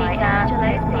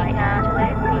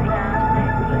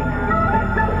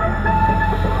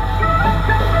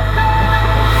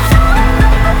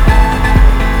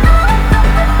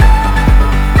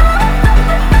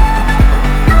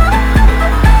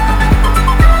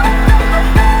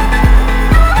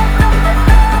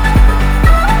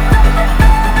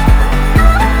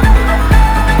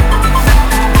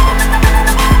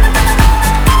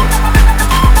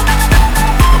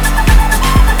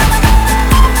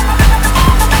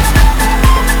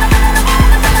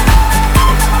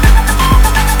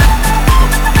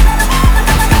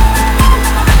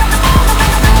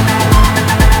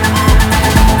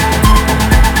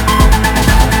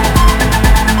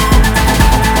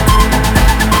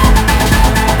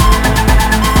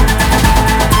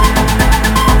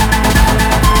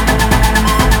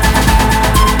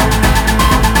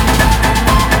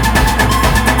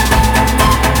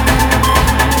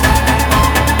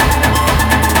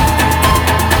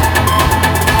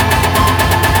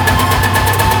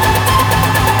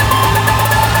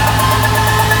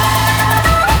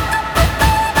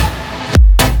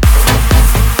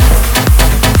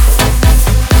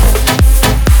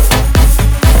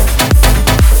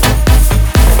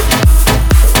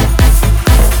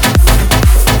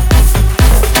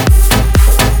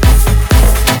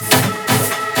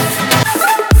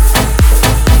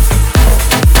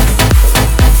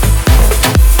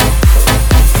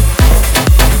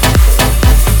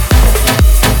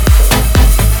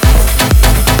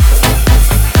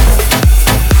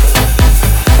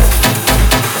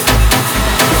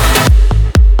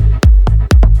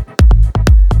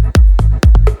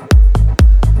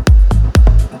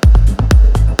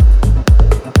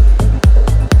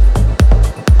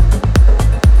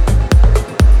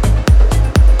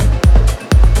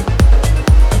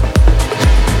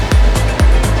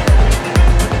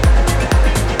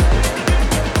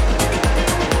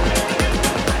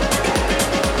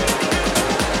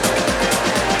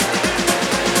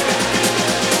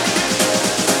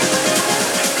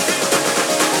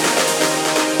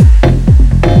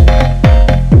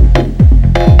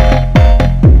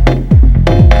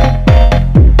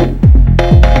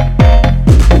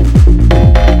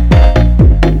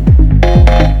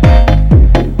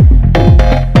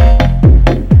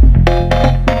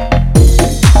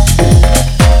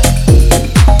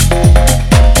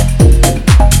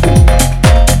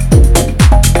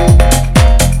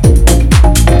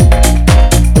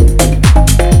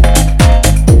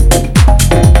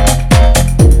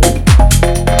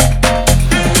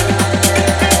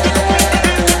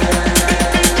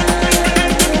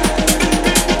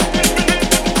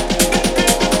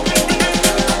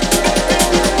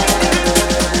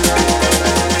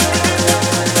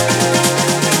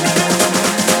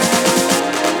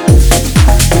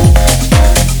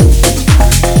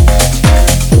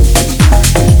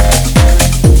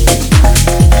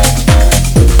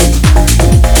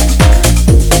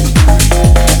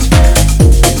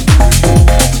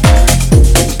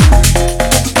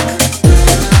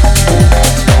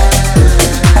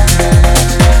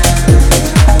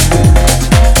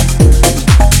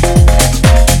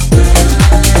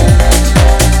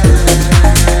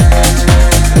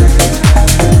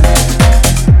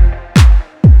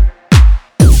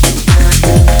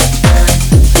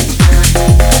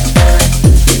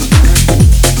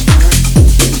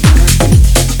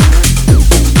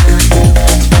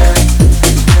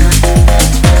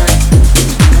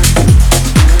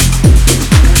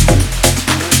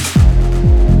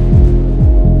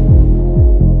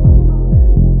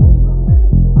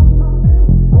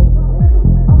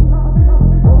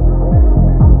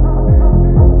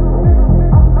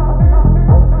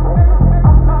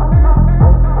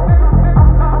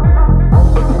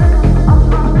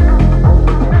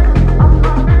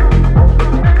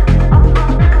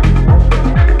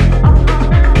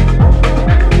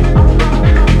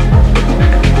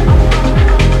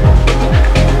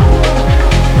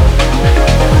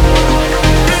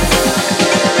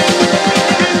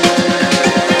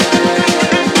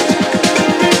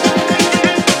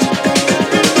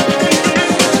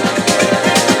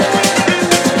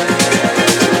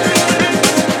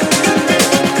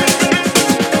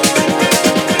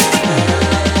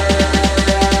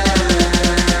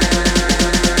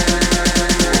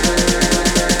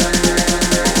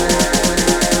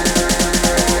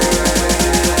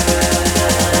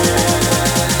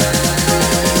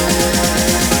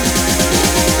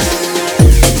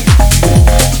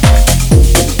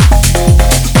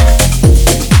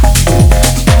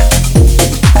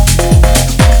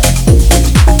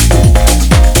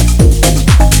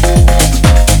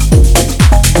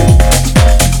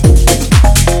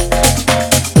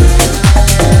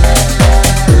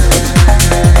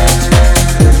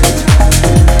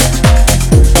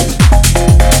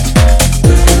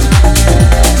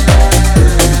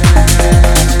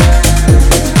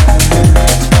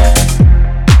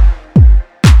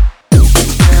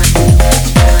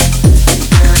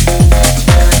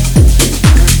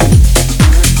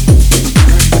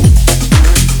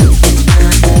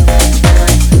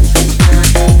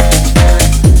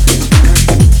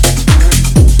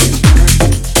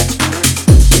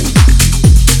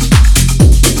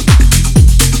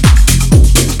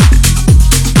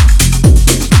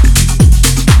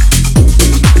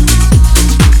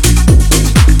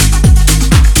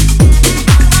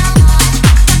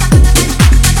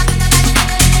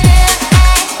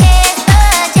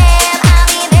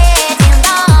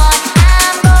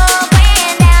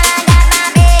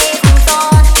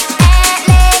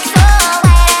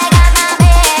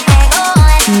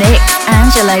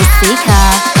 Angelo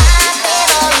Sika.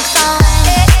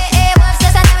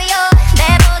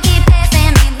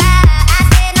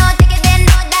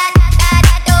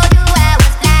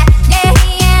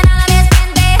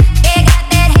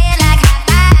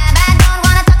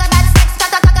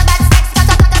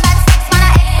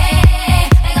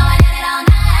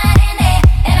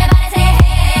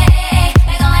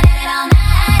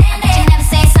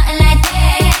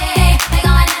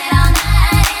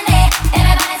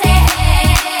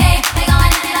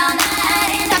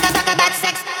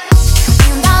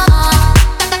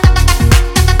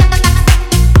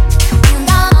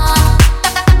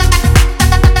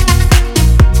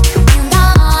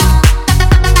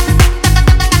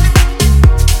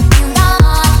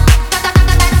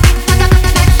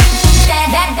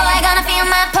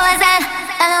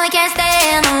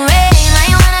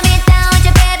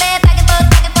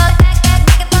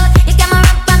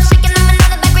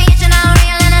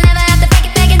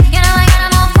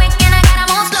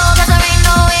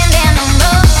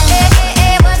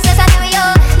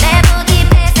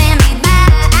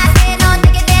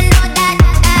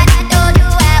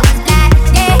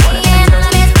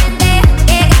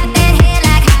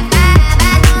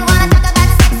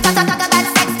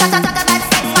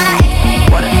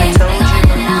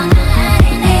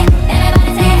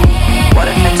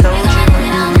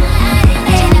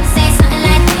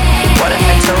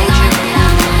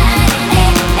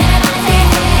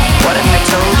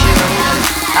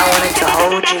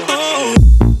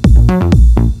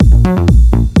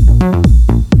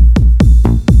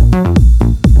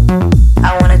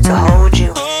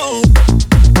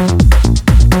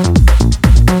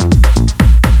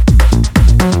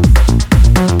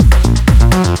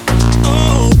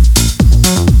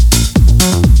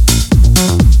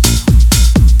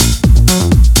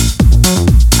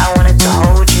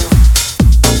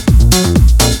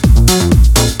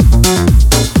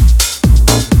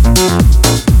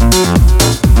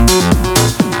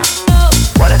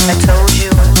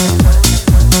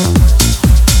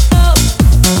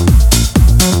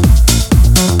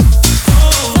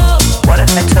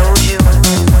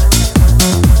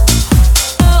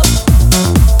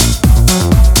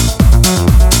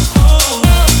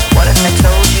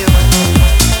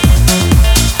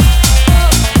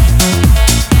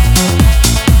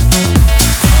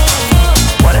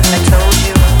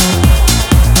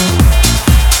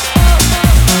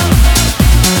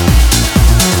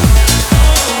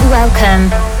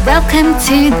 Welcome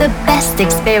to the best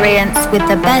experience with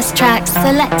the best tracks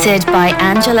selected by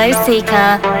Angelo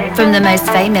Sika. From the most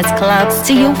famous clubs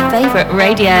to your favorite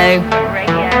radio.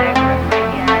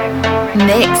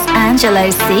 Mix Angelo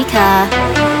Sika.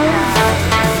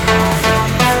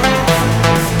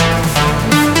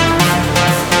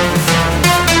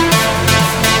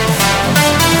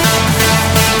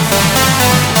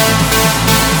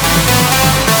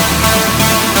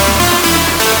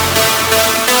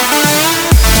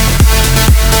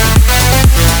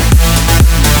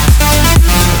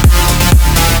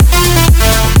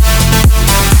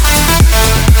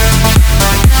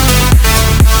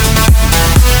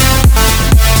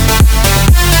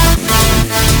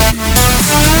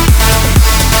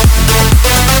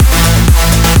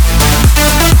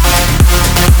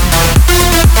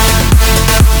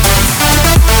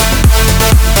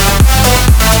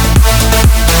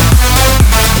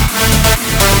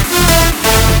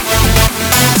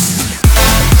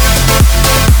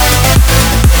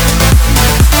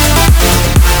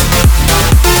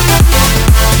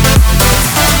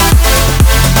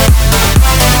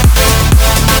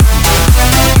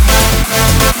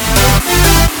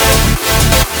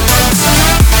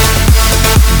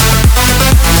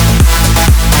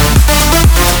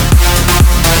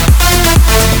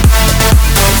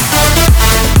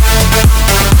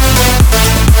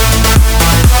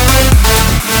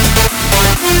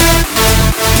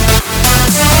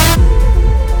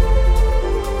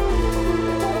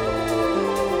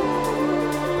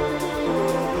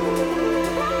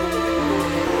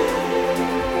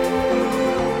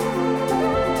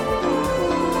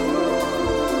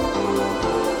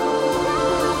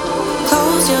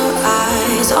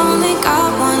 Only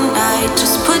got one night,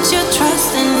 just put your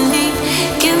trust in me.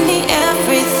 Give me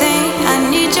everything, I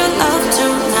need your love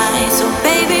tonight. So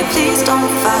baby, please don't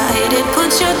fight it.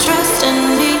 Put your trust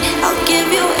in me, I'll give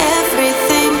you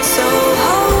everything. So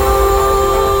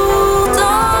hold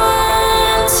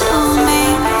on to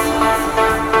me,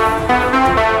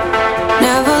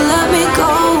 never let me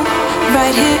go.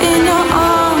 Right here in your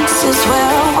arms is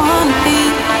where I wanna be.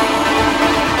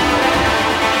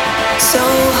 So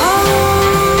hold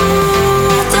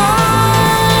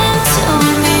on to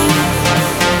me.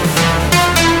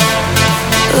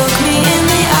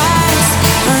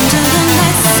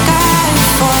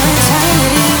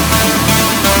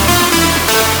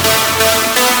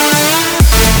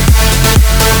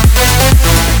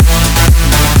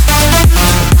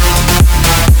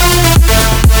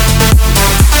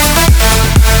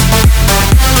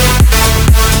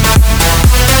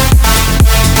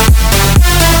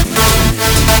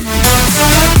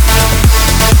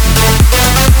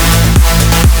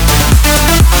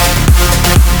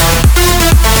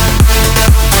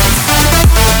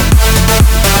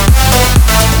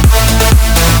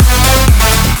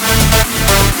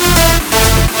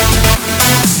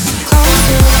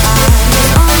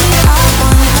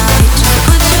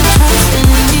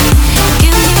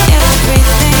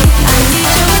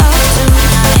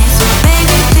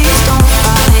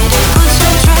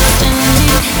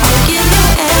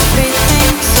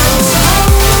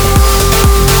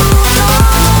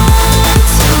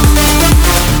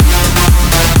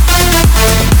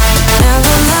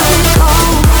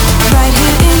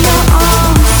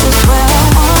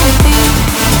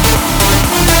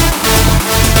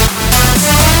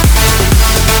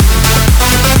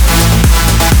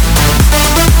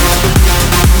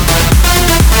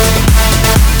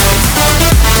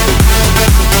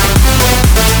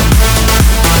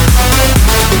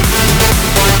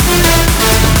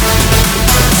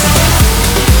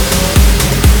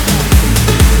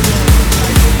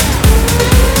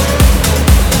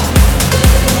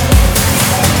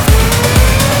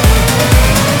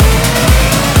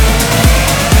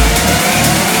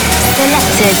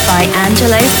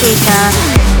 Angelo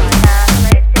Sika.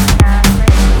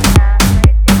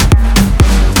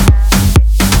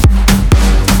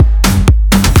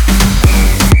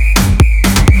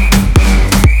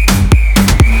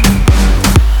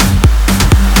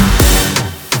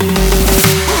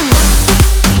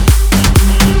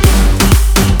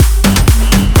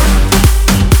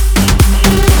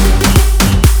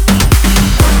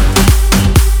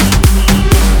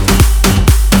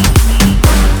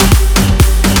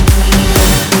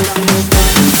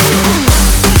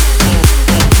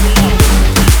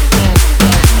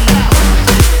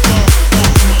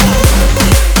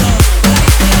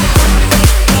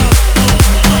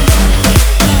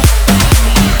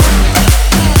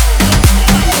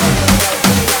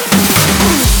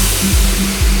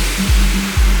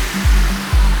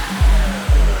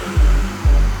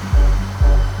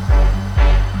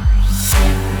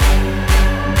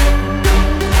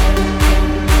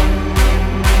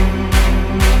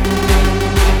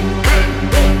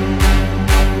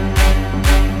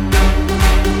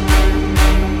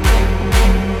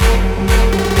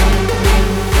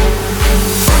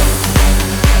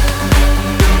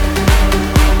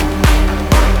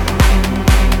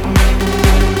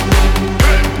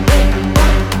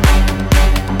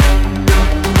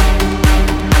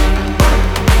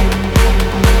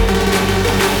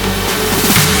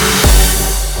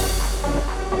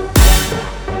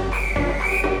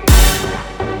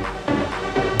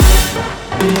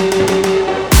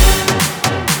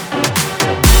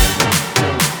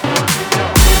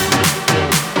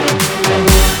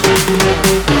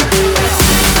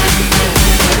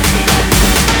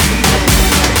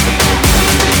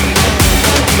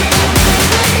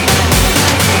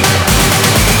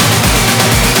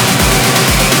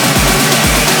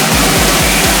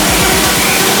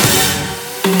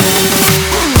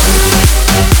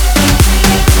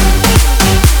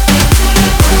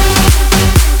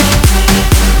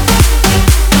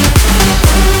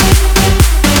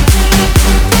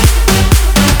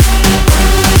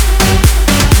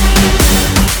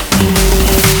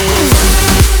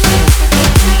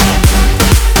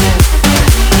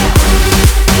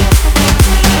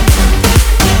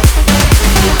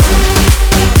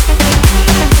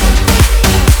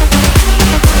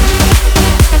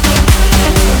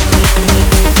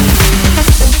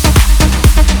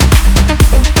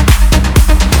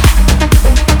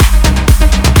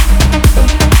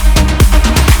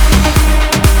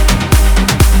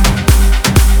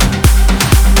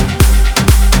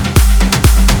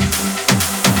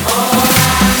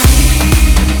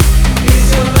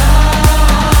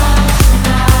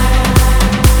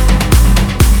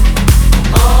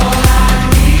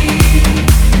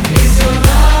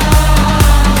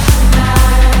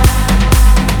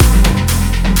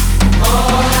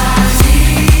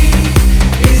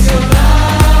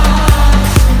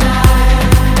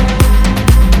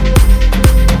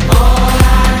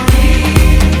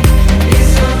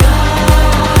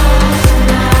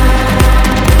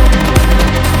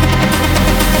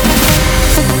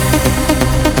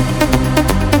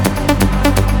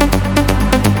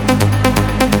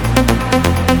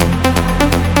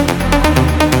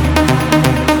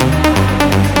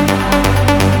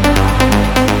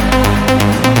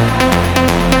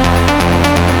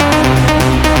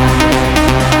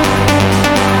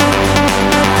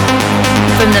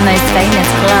 From the most famous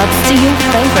clubs to your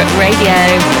favorite radio.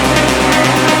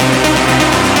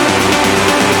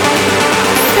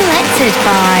 Selected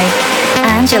by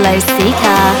Angelo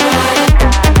Sika.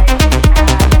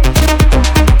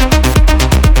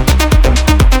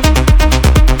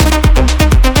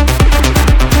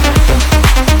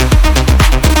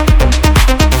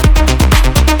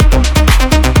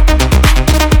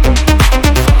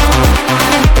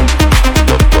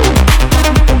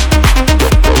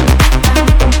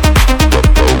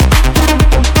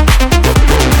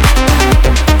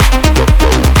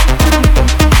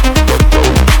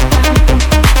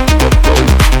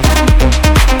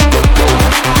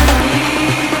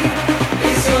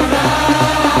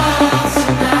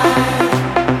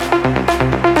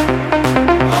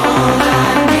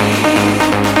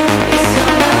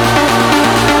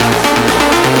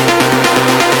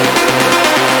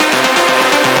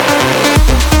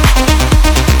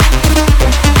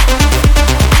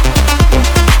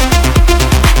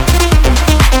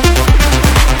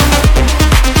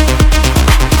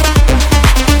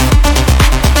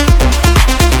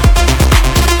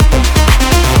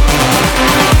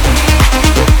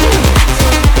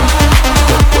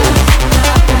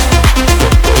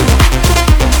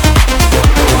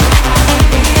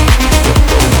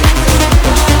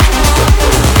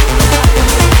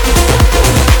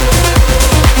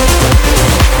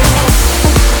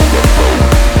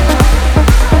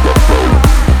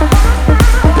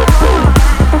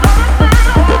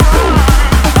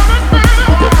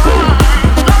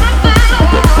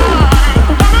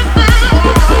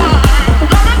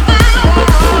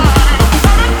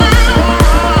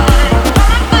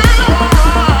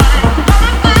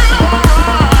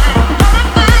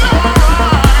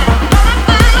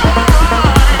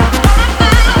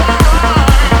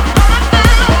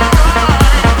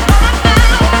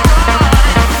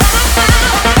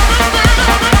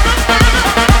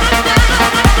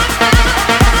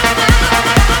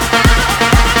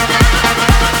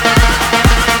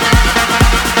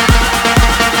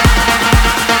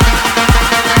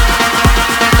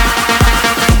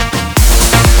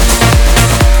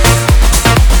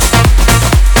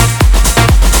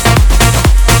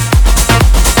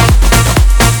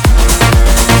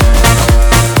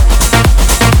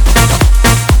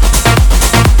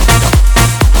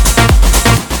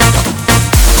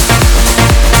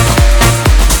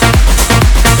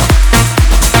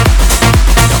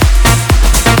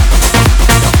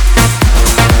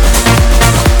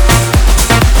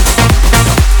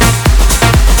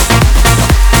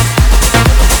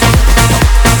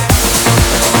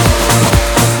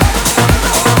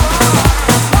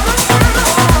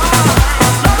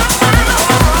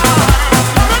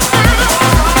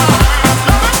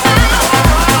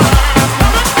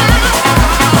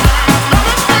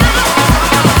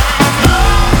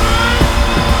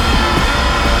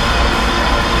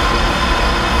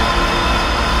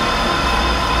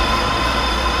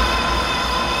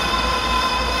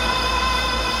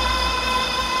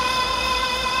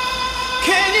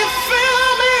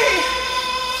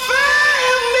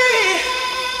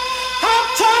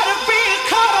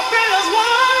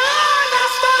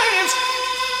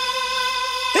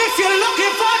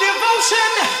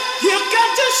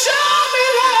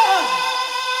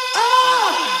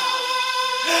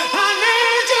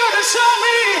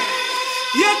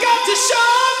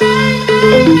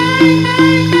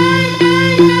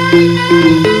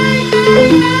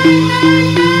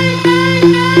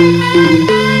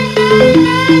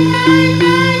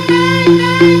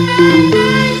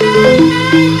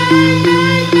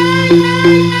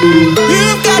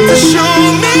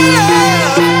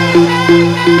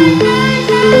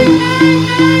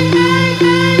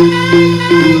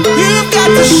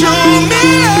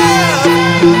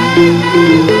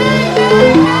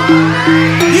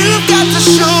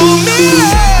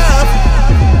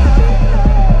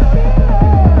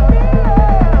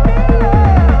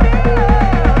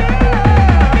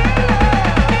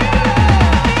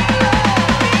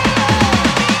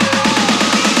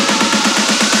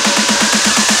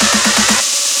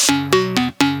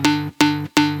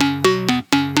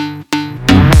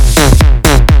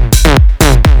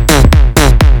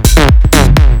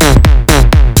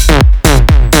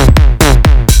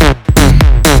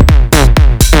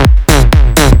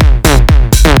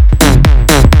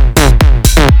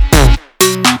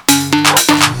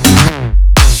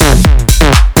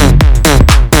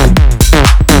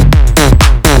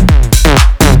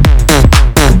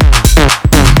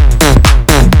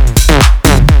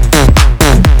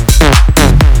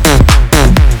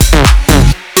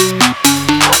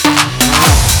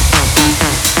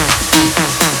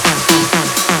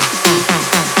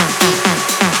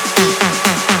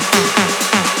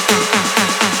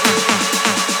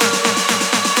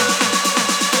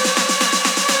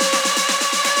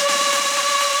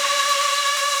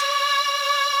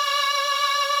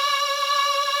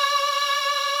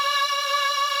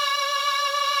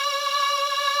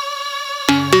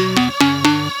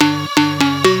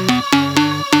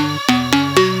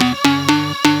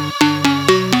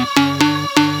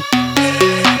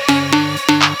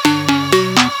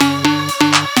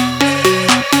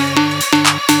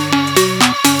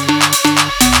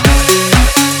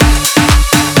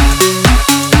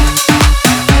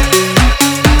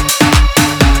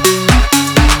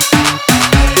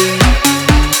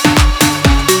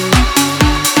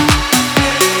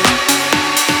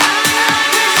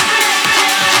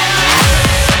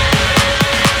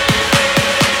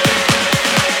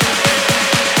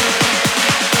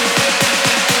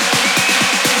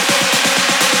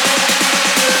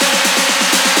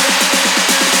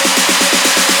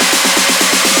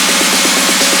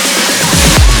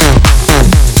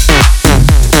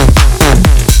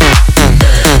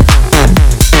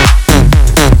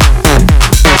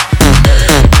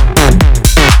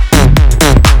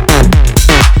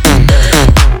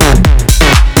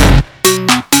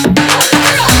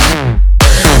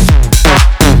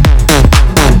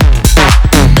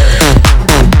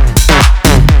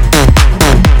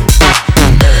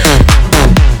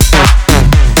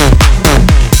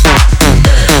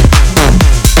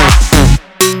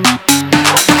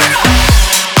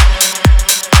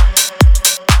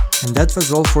 And that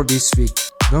was all for this week.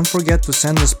 Don't forget to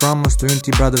send us promos to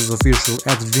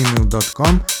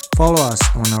unitybrothersoficial@vimeo.com, follow us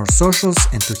on our socials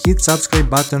and to hit subscribe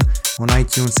button on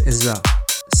iTunes as well.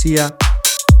 See ya!